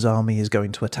Sauron's army is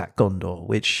going to attack Gondor,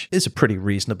 which is a pretty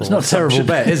reasonable It's not a terrible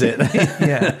bet, is it?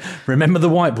 Yeah. Remember the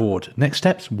whiteboard. Next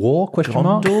steps, war, question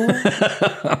mark?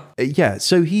 Yeah,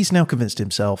 so he's now convinced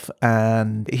himself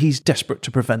and he's desperate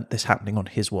to prevent this happening on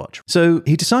his watch. So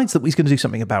he decides that he's going to do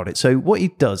something about it. So what he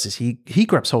does is he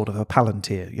grabs hold of a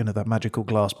Palantir, you know, that magical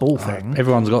glass ball thing.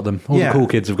 Everyone's got them. All the cool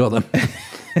kids have got them.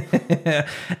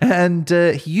 And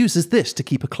he uses this to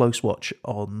keep a close watch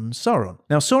on Sauron.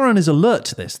 Now, Sauron is alert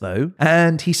to this, though,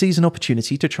 and he sees an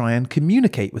opportunity to try and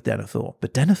communicate with Denethor.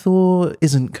 But Denethor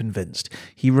isn't convinced.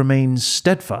 He remains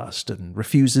steadfast and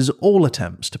refuses all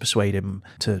attempts to persuade him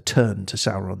to turn to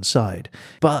Sauron's side.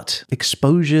 But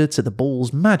exposure to the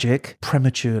ball's magic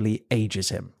prematurely ages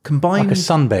him. Combined, Like a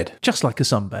sunbed. just like a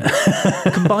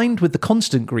sunbed. Combined with the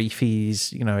constant grief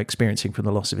he's, experiencing from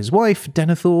the loss of his wife,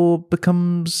 Denethor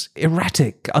becomes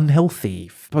erratic,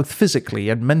 unhealthy, both physically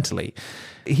and mentally.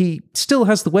 He still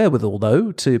has the wherewithal,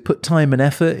 though, to put time and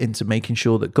effort into making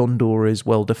sure that Gondor is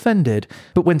well defended,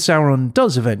 but when Sauron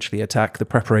does eventually attack, the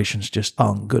preparations just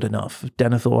aren't good enough.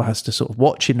 Denethor has to sort of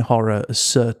watch in horror as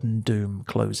certain doom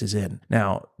closes in.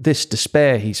 Now, this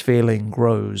despair he's feeling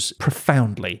grows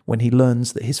profoundly when he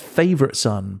learns that his favourite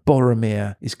son,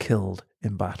 Boromir, is killed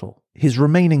in battle. His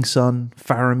remaining son,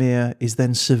 Faramir, is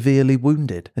then severely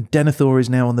wounded, and Denethor is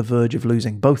now on the verge of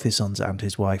losing both his sons and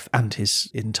his wife, and his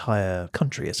entire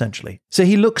country, essentially. So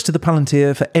he looks to the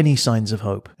Palantir for any signs of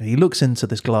hope. He looks into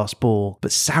this glass ball,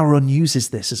 but Sauron uses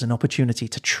this as an opportunity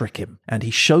to trick him, and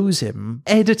he shows him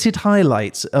edited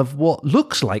highlights of what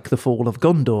looks like the fall of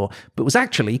Gondor, but was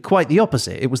actually quite the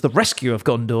opposite. It was the rescue of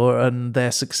Gondor and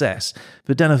their success.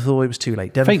 But Denethor, it was too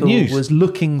late. Fake news. Denethor was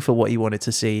looking for what he wanted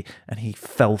to see, and he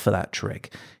fell for that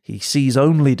trick. He sees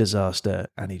only disaster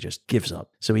and he just gives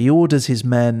up. So he orders his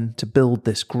men to build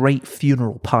this great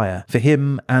funeral pyre for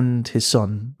him and his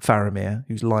son, Faramir,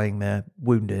 who's lying there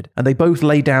wounded. And they both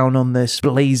lay down on this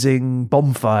blazing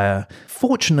bonfire.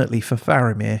 Fortunately for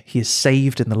Faramir, he is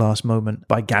saved in the last moment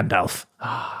by Gandalf.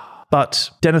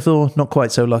 But Denethor, not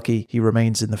quite so lucky, he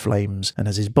remains in the flames, and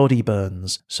as his body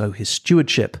burns, so his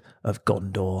stewardship of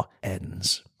Gondor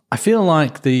ends. I feel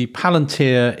like the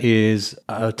Palantir is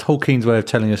Tolkien's way of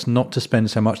telling us not to spend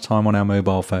so much time on our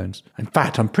mobile phones. In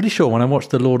fact, I'm pretty sure when I watched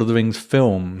the Lord of the Rings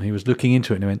film, he was looking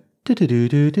into it and he went,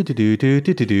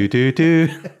 do-do-do-do-do-do-do-do-do-do.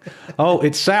 Oh,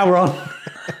 it's Sauron.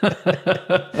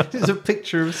 There's a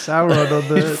picture of Sauron on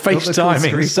the He's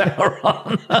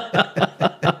FaceTiming Sauron.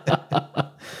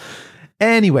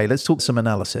 Anyway, let's talk some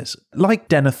analysis. Like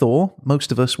Denethor,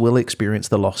 most of us will experience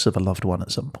the loss of a loved one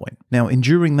at some point. Now,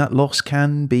 enduring that loss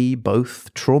can be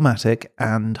both traumatic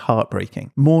and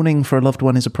heartbreaking. Mourning for a loved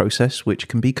one is a process which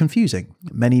can be confusing.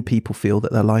 Many people feel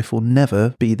that their life will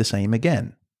never be the same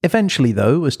again. Eventually,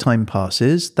 though, as time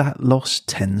passes, that loss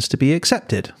tends to be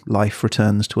accepted. Life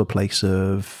returns to a place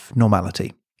of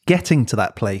normality. Getting to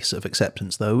that place of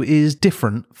acceptance, though, is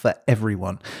different for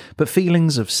everyone. But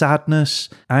feelings of sadness,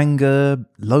 anger,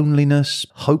 loneliness,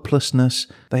 hopelessness,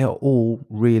 they are all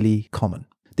really common.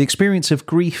 The experience of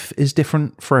grief is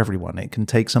different for everyone. It can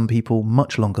take some people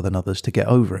much longer than others to get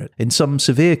over it. In some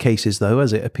severe cases, though,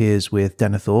 as it appears with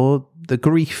Denethor, the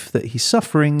grief that he's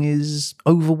suffering is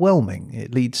overwhelming.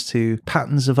 It leads to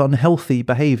patterns of unhealthy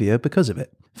behaviour because of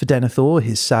it. For Denethor,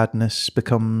 his sadness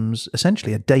becomes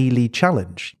essentially a daily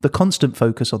challenge. The constant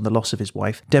focus on the loss of his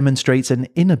wife demonstrates an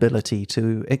inability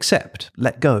to accept,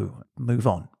 let go, move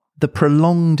on. The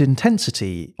prolonged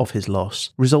intensity of his loss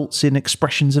results in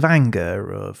expressions of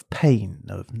anger, of pain,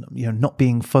 of not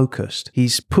being focused.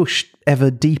 He's pushed ever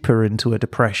deeper into a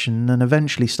depression and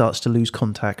eventually starts to lose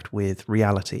contact with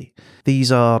reality.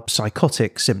 These are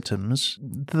psychotic symptoms,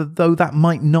 though that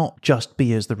might not just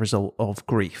be as the result of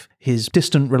grief. His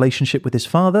distant relationship with his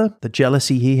father, the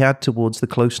jealousy he had towards the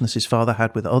closeness his father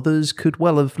had with others, could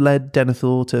well have led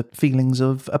Denethor to feelings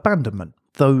of abandonment.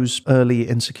 Those early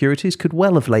insecurities could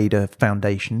well have laid a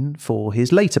foundation for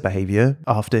his later behaviour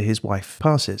after his wife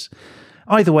passes.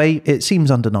 Either way, it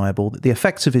seems undeniable that the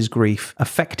effects of his grief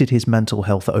affected his mental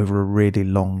health over a really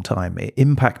long time. It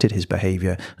impacted his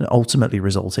behaviour and ultimately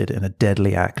resulted in a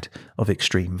deadly act of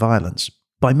extreme violence.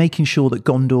 By making sure that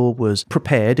Gondor was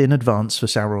prepared in advance for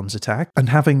Sauron's attack and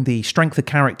having the strength of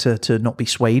character to not be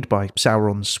swayed by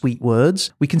Sauron's sweet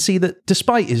words, we can see that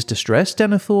despite his distress,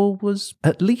 Denethor was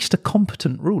at least a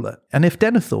competent ruler. And if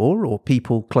Denethor, or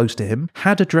people close to him,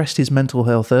 had addressed his mental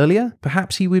health earlier,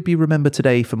 perhaps he would be remembered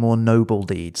today for more noble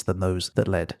deeds than those that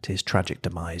led to his tragic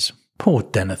demise. Poor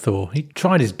Denethor. He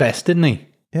tried his best, didn't he?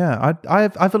 Yeah, I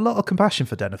have a lot of compassion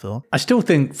for Denethor. I still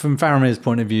think, from Faramir's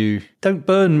point of view, don't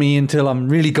burn me until I'm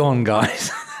really gone,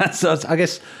 guys. I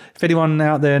guess if anyone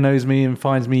out there knows me and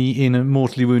finds me in a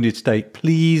mortally wounded state,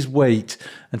 please wait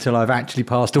until I've actually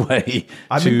passed away.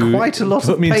 I'm in quite a lot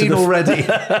of pain already.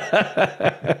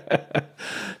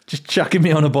 Just chucking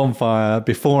me on a bonfire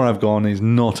before I've gone is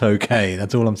not okay.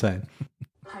 That's all I'm saying.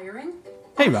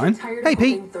 Hey, Ryan. Hey,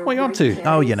 Pete. What are you up to?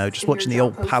 Oh, just watching the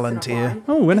old Palantir.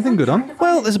 Oh, anything good on?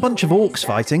 Well, there's a bunch of orcs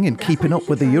fighting and keeping up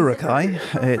with the Uruk-hai.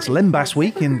 It's Lembas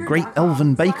week in Great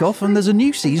Elven Bake Off, and there's a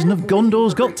new season of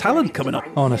Gondor's Got Talent coming up.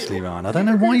 Honestly, Ryan, I don't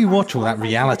know why you watch all that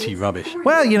reality rubbish.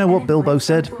 Well, you know what Bilbo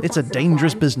said. It's a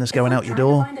dangerous business going out your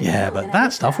door. Yeah, but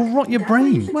that stuff will rot your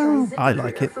brain. Well, I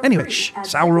like it. Anyway,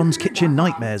 Sauron's Kitchen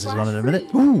Nightmares is on in a minute.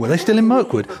 Ooh, are they still in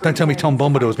Mirkwood? Don't tell me Tom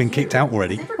Bombadil's been kicked out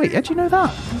already. Wait, how'd you know that?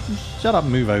 Shut up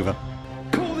and move over.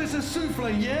 Call this a souffle,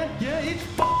 yeah? Yeah, it's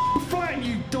f***ing flat,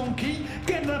 you donkey!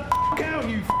 Get the f*** out,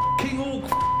 you f***ing orc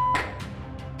f***!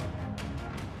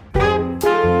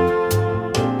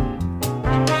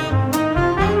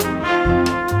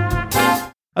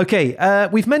 Okay,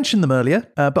 we've mentioned them earlier,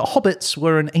 but hobbits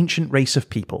were an ancient race of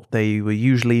people. They were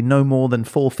usually no more than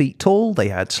 4 feet tall, they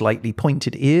had slightly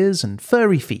pointed ears and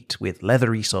furry feet with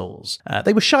leathery soles.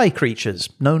 They were shy creatures,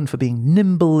 known for being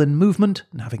nimble in movement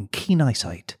and having keen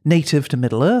eyesight. Native to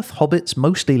Middle-earth, hobbits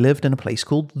mostly lived in a place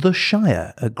called the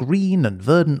Shire, a green and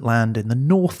verdant land in the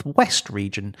northwest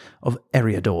region of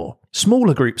Eriador.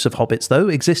 Smaller groups of hobbits, though,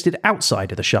 existed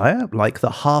outside of the Shire, like the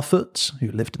Harfoots,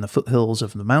 who lived in the foothills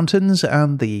of the mountains,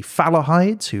 and the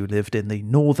Falahides, who lived in the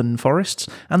northern forests,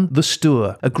 and the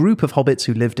Stoor, a group of hobbits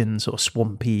who lived in sort of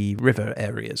swampy river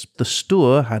areas. The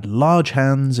Stoor had large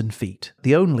hands and feet,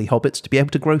 the only hobbits to be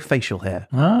able to grow facial hair.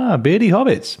 Ah, beardy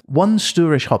hobbits. One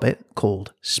Stoorish hobbit,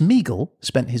 called Smeagol,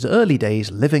 spent his early days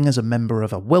living as a member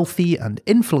of a wealthy and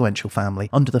influential family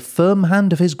under the firm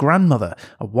hand of his grandmother,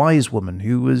 a wise woman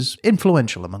who was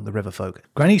influential among the river folk.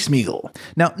 Granny Smeagol.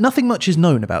 Now, nothing much is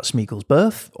known about Smeagol's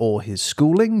birth or his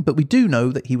schooling, but we do know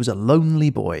that he was a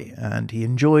lonely boy, and he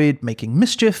enjoyed making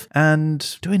mischief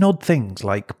and doing odd things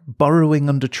like burrowing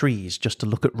under trees just to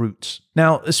look at roots.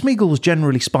 Now, Smeagol was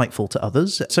generally spiteful to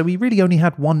others, so he really only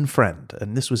had one friend,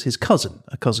 and this was his cousin,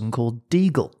 a cousin called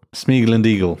Deagle. Smeagol and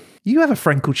Deagle. You have a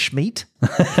friend called Schmeat?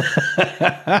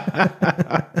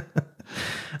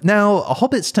 Now,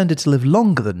 hobbits tended to live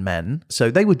longer than men,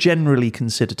 so they were generally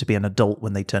considered to be an adult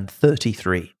when they turned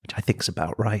 33, which I think's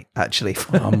about right, actually.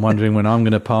 I'm wondering when I'm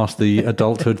going to pass the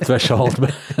adulthood threshold,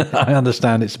 but I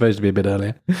understand it's supposed to be a bit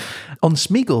earlier. On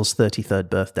Smeagol's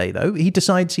 33rd birthday, though, he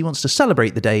decides he wants to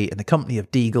celebrate the day in the company of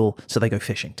Deagle, so they go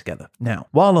fishing together. Now,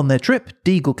 while on their trip,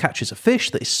 Deagle catches a fish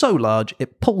that is so large,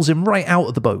 it pulls him right out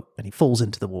of the boat, and he falls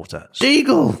into the water.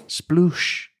 Deagle!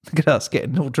 Sploosh. Look at us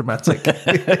getting all dramatic.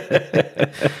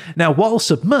 Now, while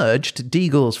submerged,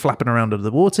 Deagle's flapping around under the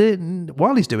water, and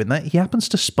while he's doing that, he happens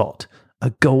to spot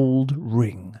a gold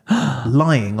ring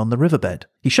lying on the riverbed.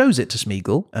 He shows it to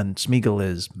Smeagol, and Smeagol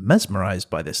is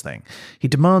mesmerized by this thing. He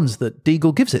demands that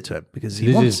Deagle gives it to him because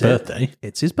he wants it. It's his birthday.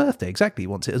 It's his birthday, exactly. He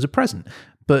wants it as a present.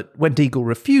 But when Deagle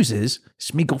refuses,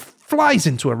 Smeagol flies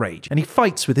into a rage and he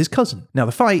fights with his cousin. Now,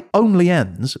 the fight only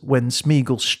ends when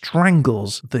Smeagol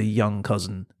strangles the young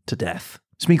cousin to death.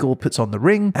 Smeagol puts on the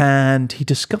ring and he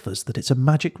discovers that it's a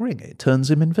magic ring. It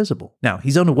turns him invisible. Now,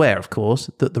 he's unaware, of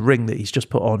course, that the ring that he's just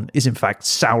put on is in fact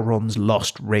Sauron's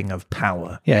lost ring of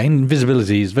power. Yeah,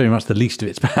 invisibility is very much the least of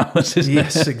its powers, isn't it?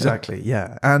 Yes, exactly.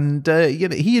 Yeah. And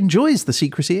he enjoys the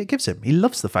secrecy it gives him. He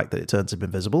loves the fact that it turns him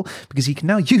invisible because he can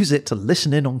now use it to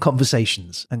listen in on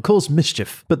conversations and cause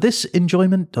mischief. But this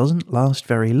enjoyment doesn't last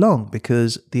very long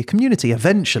because the community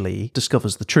eventually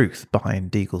discovers the truth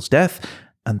behind Deagle's death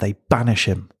and they banish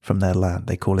him from their land.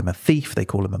 They call him a thief, they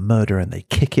call him a murderer, and they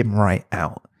kick him right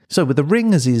out. So with the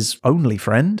ring as his only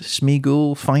friend,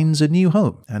 Smeagol finds a new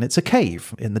home, and it's a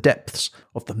cave in the depths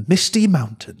of the Misty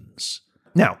Mountains.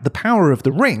 Now, the power of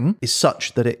the ring is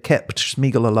such that it kept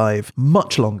Smeagol alive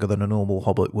much longer than a normal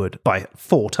hobbit would, by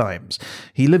 4 times.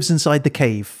 He lives inside the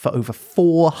cave for over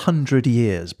 400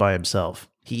 years by himself.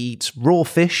 He eats raw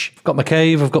fish. I've got my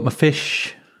cave, I've got my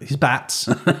fish. His bats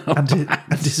and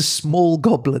his small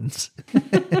goblins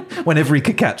whenever he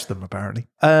could catch them, apparently.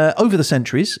 Over the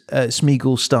centuries,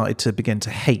 Smeagol started to begin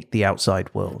to hate the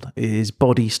outside world. His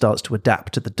body starts to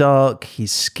adapt to the dark,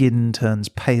 his skin turns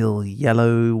pale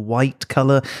yellow, white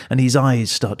colour, and his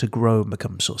eyes start to grow and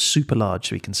become sort of super large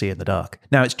so he can see in the dark.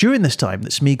 Now, it's during this time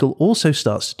that Smeagol also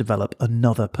starts to develop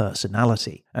another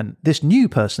personality. And this new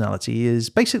personality is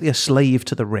basically a slave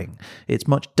to the ring. It's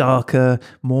much darker,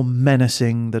 more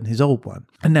menacing than his old one.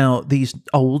 And now these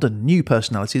old and new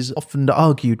personalities often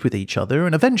argued with each other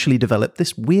and eventually developed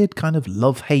this weird kind of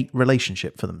love-hate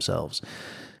relationship for themselves.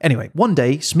 Anyway, one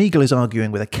day, Smeagol is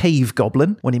arguing with a cave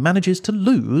goblin when he manages to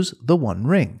lose the One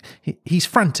Ring. He's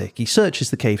frantic. He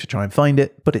searches the cave to try and find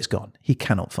it, but it's gone. He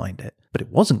cannot find it. But it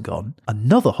wasn't gone.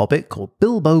 Another hobbit called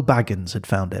Bilbo Baggins had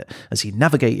found it as he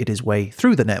navigated his way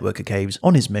through the network of caves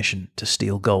on his mission to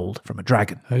steal gold from a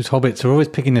dragon. Those hobbits are always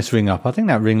picking this ring up. I think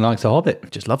that ring likes a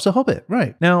hobbit. Just loves a hobbit,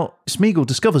 right. Now, Smeagol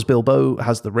discovers Bilbo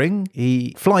has the ring.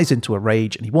 He flies into a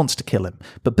rage and he wants to kill him.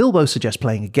 But Bilbo suggests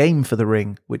playing a game for the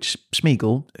ring, which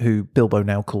Smeagol, who Bilbo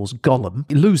now calls Gollum,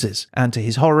 loses. And to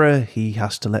his horror, he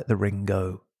has to let the ring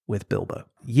go with Bilbo.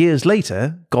 Years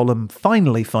later, Gollum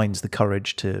finally finds the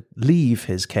courage to leave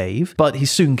his cave, but he's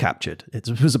soon captured.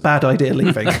 It was a bad idea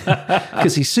leaving,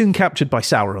 because he's soon captured by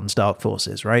Sauron's dark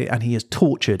forces, right? And he is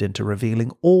tortured into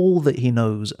revealing all that he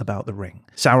knows about the ring.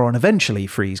 Sauron eventually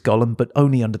frees Gollum, but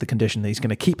only under the condition that he's going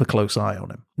to keep a close eye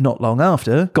on him. Not long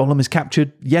after, Gollum is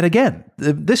captured yet again.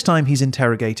 This time he's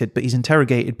interrogated, but he's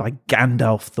interrogated by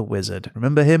Gandalf the Wizard.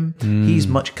 Remember him? He's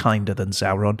much kinder than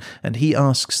Sauron, and he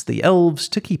asks the elves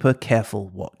to keep a careful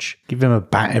watch. Give him a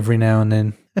bat every now and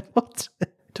then. What?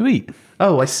 To eat.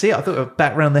 Oh, I see. I thought a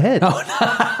bat round the head. Oh,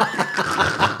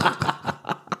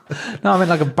 no, I meant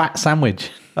like a bat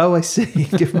sandwich. Oh, I see.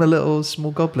 Give him a little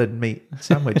small goblin meat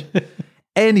sandwich.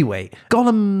 Anyway,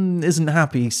 Gollum isn't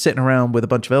happy sitting around with a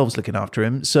bunch of elves looking after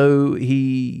him, so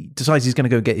he decides he's going to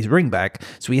go get his ring back.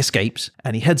 So he escapes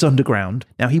and he heads underground.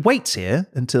 Now he waits here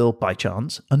until, by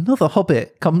chance, another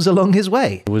hobbit comes along his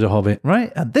way. It was a hobbit.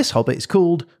 Right? And this hobbit is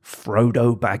called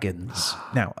Frodo Baggins.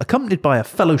 Now, accompanied by a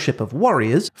fellowship of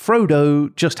warriors,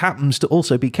 Frodo just happens to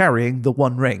also be carrying the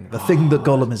One Ring, the thing that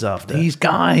Gollum is after. These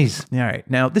guys. All right.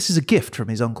 Now, this is a gift from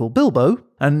his uncle Bilbo,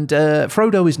 and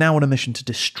Frodo is now on a mission to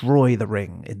destroy the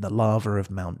ring in the lava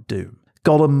of Mount Doom.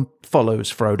 Gollum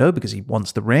follows Frodo because he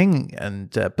wants the ring,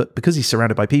 and but because he's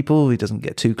surrounded by people, he doesn't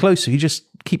get too close, so he just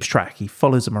keeps track. He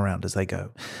follows them around as they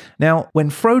go. Now,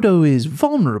 when Frodo is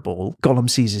vulnerable, Gollum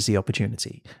seizes the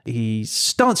opportunity. He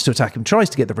starts to attack him, tries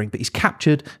to get the ring, but he's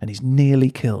captured and he's nearly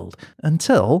killed.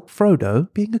 Until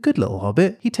Frodo, being a good little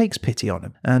hobbit, he takes pity on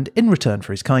him. And in return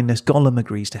for his kindness, Gollum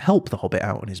agrees to help the hobbit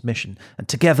out on his mission, and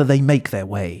together they make their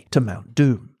way to Mount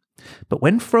Doom. But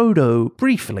when Frodo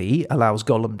briefly allows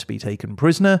Gollum to be taken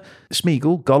prisoner,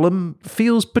 Smeagol, Gollum,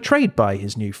 feels betrayed by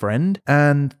his new friend,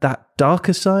 and that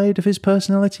darker side of his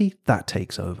personality, that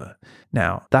takes over.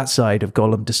 Now, that side of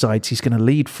Gollum decides he's going to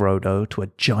lead Frodo to a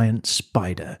giant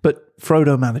spider, but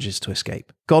Frodo manages to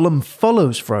escape. Gollum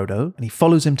follows Frodo, and he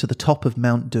follows him to the top of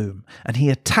Mount Doom, and he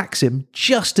attacks him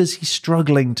just as he's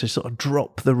struggling to sort of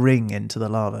drop the ring into the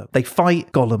lava. They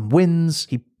fight, Gollum wins,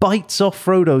 he bites off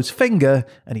Frodo's finger,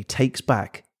 and he takes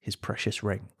back his precious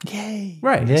ring. Yay.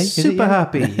 Right, Yay. he's super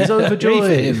happy. He's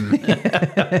overjoyed.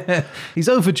 He's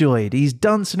overjoyed. He's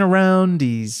dancing around.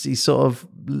 He's sort of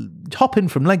hopping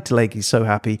from leg to leg. He's so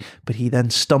happy. But he then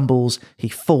stumbles. He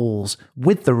falls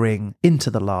with the ring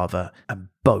into the lava, and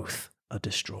both are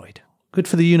destroyed. Good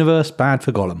for the universe, bad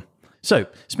for Gollum. So,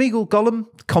 Smeagol, Gollum,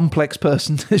 complex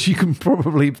person, as you can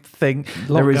probably think.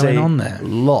 Lot going on there.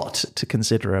 Lot to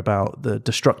consider about the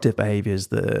destructive behaviours.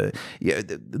 The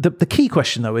key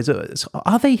question, though, is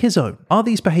are they his own? Are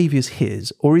these behaviours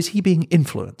his, or is he being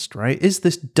influenced, right? Is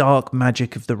this dark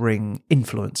magic of the ring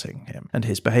influencing him and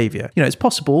his behaviour? It's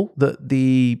possible that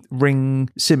the ring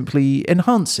simply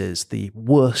enhances the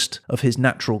worst of his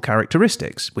natural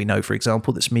characteristics. We know, for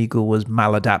example, that Smeagol was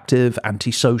maladaptive,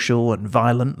 antisocial, and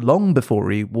violent long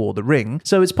before he wore the ring,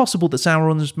 so it's possible that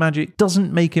Sauron's magic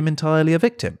doesn't make him entirely a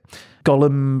victim.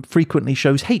 Gollum frequently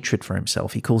shows hatred for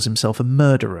himself. He calls himself a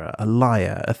murderer, a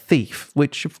liar, a thief,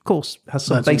 which of course has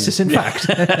some basis in fact.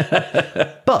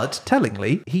 But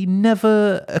tellingly, he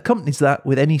never accompanies that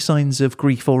with any signs of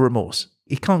grief or remorse.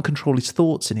 He can't control his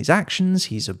thoughts and his actions.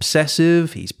 He's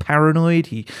obsessive. He's paranoid.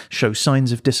 He shows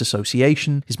signs of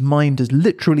disassociation. His mind is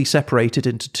literally separated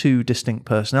into two distinct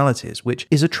personalities, which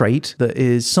is a trait that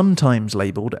is sometimes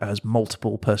labelled as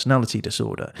multiple personality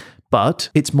disorder. But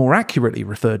it's more accurately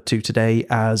referred to today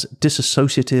as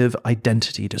dissociative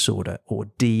identity disorder, or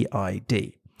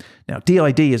DID. Now,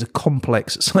 DID is a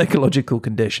complex psychological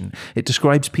condition. It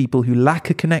describes people who lack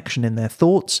a connection in their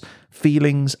thoughts,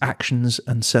 feelings, actions,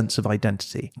 and sense of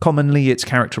identity. Commonly, it's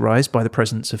characterized by the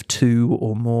presence of two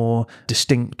or more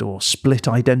distinct or split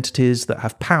identities that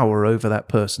have power over that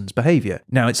person's behavior.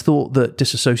 Now, it's thought that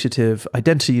dissociative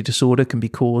identity disorder can be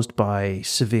caused by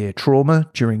severe trauma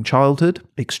during childhood,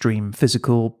 extreme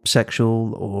physical,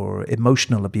 sexual, or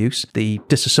emotional abuse. The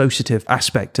dissociative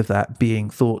aspect of that being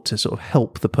thought to sort of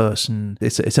help the person.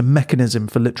 It's a mechanism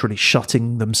for literally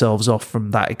shutting themselves off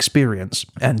from that experience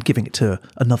and giving it to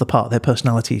another part of their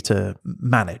personality to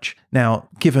manage. Now,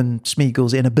 given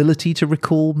Smeagol's inability to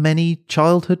recall many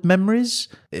childhood memories,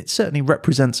 it certainly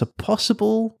represents a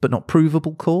possible but not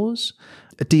provable cause.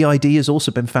 A DID has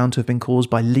also been found to have been caused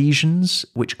by lesions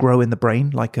which grow in the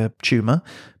brain like a tumour,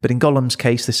 but in Gollum's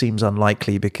case this seems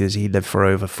unlikely because he lived for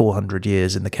over 400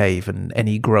 years in the cave, and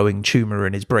any growing tumour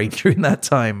in his brain during that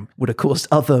time would have caused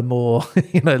other more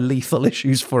lethal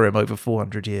issues for him over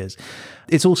 400 years.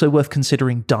 It's also worth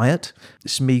considering diet.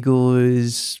 Smeagol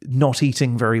is not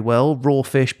eating very well. Raw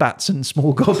fish, bats and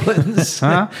small goblins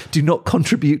do not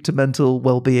contribute to mental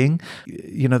well-being.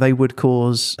 They would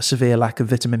cause a severe lack of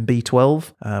vitamin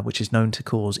B12, which is known to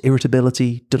cause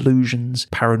irritability, delusions,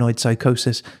 paranoid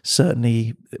psychosis,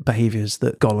 certainly behaviours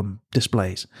that Gollum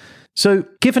displays. So,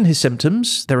 given his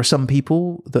symptoms, there are some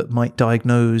people that might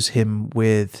diagnose him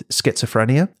with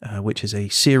schizophrenia, which is a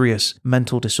serious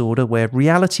mental disorder where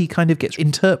reality kind of gets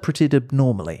interpreted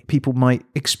abnormally. People might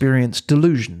experience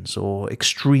delusions or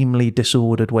extremely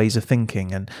disordered ways of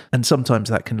thinking, and sometimes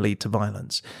that can lead to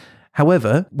violence.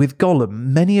 However, with Gollum,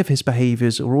 many of his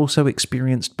behaviours are also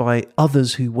experienced by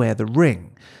others who wear the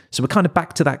ring. So we're kind of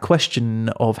back to that question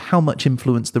of how much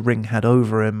influence the ring had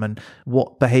over him and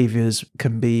what behaviours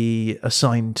can be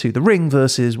assigned to the ring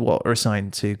versus what are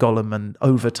assigned to Gollum, and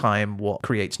over time what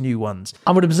creates new ones.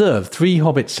 I would observe 3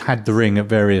 hobbits had the ring at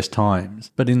various times,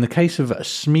 but in the case of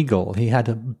Smeagol, he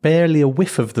had barely a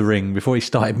whiff of the ring before he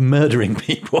started murdering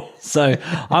people. So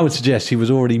I would suggest he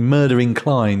was already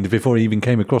murder-inclined before he even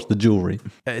came across the jewellery.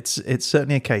 It's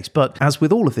certainly a case, but as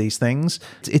with all of these things,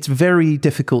 it's very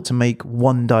difficult to make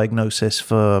one diagnosis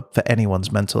for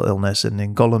anyone's mental illness, and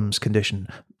in Gollum's condition,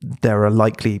 there are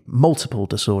likely multiple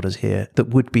disorders here that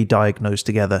would be diagnosed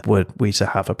together were we to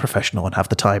have a professional and have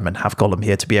the time and have Gollum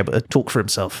here to be able to talk for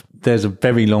himself. There's a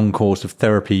very long course of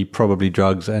therapy, probably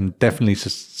drugs, and definitely a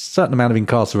certain amount of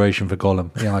incarceration for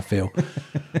Gollum, I feel.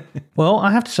 Well,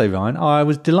 I have to say, Ryan, I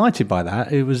was delighted by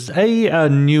that. It was a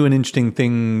new and interesting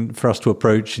thing for us to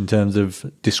approach in terms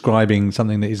of describing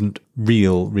something that isn't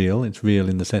real. It's real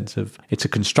in the sense of it's a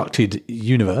constructed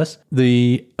universe.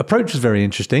 The approach was very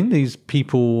interesting. These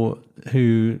people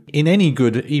who, in any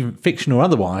good, even fiction or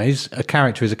otherwise, a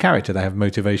character is a character. They have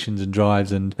motivations and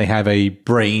drives, and they have a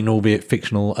brain, albeit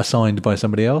fictional, assigned by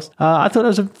somebody else. I thought that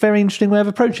was a very interesting way of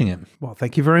approaching it. Well,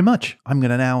 thank you very much. I'm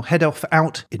going to now head off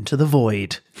out into the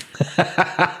void.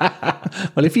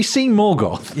 Well, if you see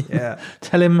Morgoth,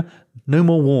 tell him no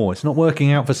more war. It's not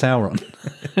working out for Sauron.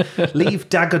 Leave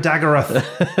Dagger-Daggeroth.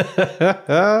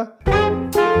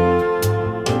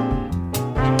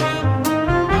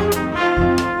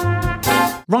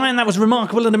 Ryan, that was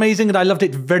remarkable and amazing, and I loved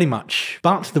it very much.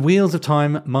 But the wheels of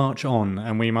time march on,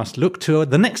 and we must look to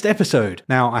the next episode.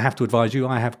 Now, I have to advise you,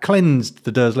 I have cleansed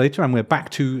the Dursleiter, and we're back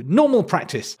to normal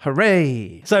practice.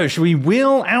 Hooray! So, shall we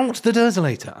wheel out the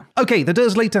Dursleiter? Okay, the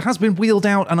Dursleiter has been wheeled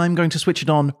out, and I'm going to switch it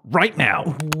on right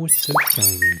now. Oh, it's so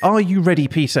shiny. Are you ready,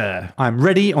 Peter? I'm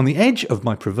ready on the edge of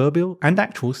my proverbial and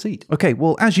actual seat. Okay,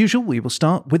 well, as usual, we will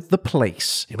start with the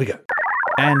place. Here we go.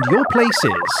 And your place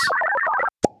is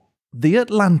the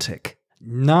Atlantic.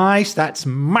 Nice, that's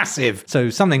massive. So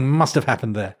something must have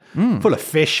happened there. Full of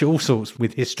fish, all sorts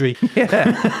with history.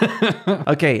 Yeah.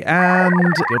 Okay,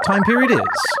 and your time period is...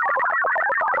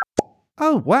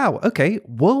 Oh, wow. Okay.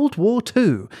 World War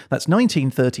II. That's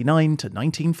 1939 to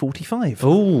 1945.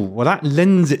 Oh, well, that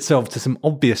lends itself to some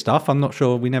obvious stuff. I'm not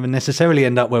sure we never necessarily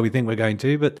end up where we think we're going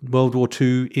to, but World War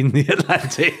II in the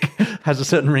Atlantic has a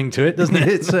certain ring to it, doesn't it?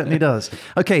 It certainly does.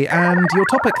 Okay, and your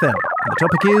topic then. And the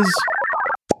topic is...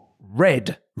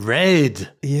 red. Red.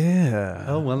 Yeah.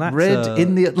 Oh, well, that's... Red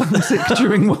in the Atlantic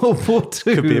during World War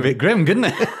II. Could be a bit grim, couldn't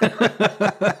it?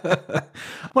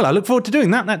 Well, I look forward to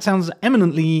doing that. That sounds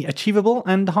eminently achievable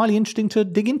and highly interesting to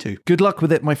dig into. Good luck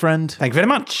with it, my friend. Thank you very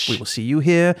much. We will see you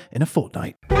here in a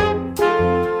fortnight.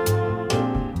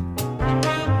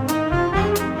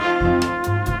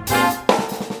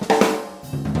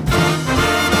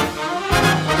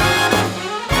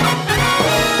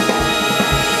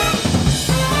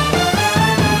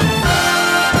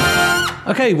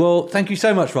 Okay, well, thank you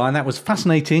so much, Ryan. That was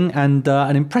fascinating and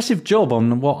an impressive job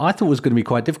on what I thought was going to be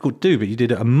quite difficult to do, but you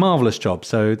did a marvellous job.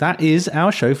 So that is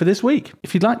our show for this week.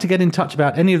 If you'd like to get in touch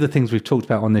about any of the things we've talked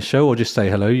about on this show or just say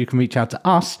hello, you can reach out to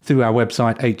us through our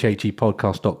website,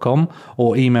 hhepodcast.com,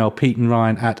 or email Pete and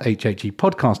Ryan at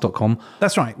hhepodcast.com.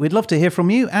 That's right. We'd love to hear from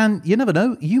you, and you never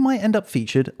know, you might end up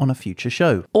featured on a future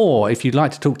show. Or if you'd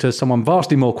like to talk to someone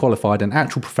vastly more qualified and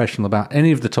actual professional about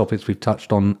any of the topics we've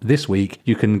touched on this week,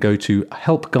 you can go to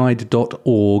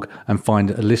helpguide.org and find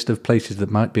a list of places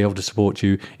that might be able to support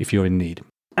you if you're in need.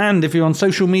 And if you're on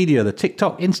social media, the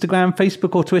TikTok, Instagram,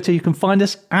 Facebook or Twitter, you can find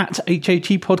us at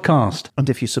HHE Podcast. And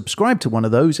if you subscribe to one of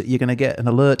those, you're going to get an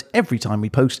alert every time we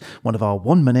post one of our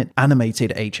 1-minute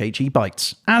animated HHE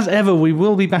bites. As ever, we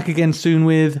will be back again soon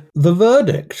with The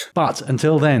Verdict. But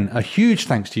until then, a huge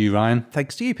thanks to you, Ryan.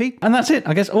 Thanks to you, Pete. And that's it.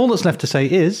 I guess all that's left to say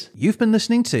is... You've been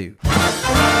listening to...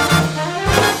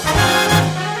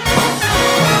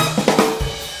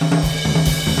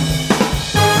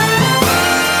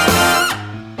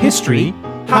 History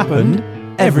happened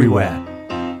everywhere.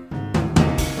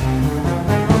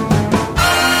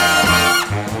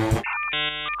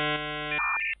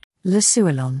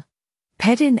 Lasualon.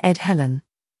 Pedin ed Helen.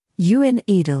 Ewan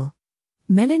Edel.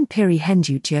 Melin Piri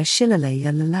Hendutia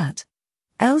Shillalaya Lalat.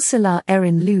 El Salar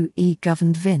Erin Lu E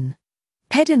governed Vin.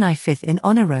 Pedin I fifth in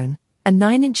Honorone, a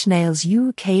 9-inch nails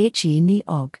UKHE ni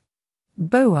og.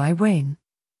 Bo I Wayne.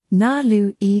 Na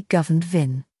Lu E governed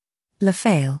Vin. La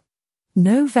Fail.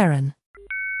 No Veron.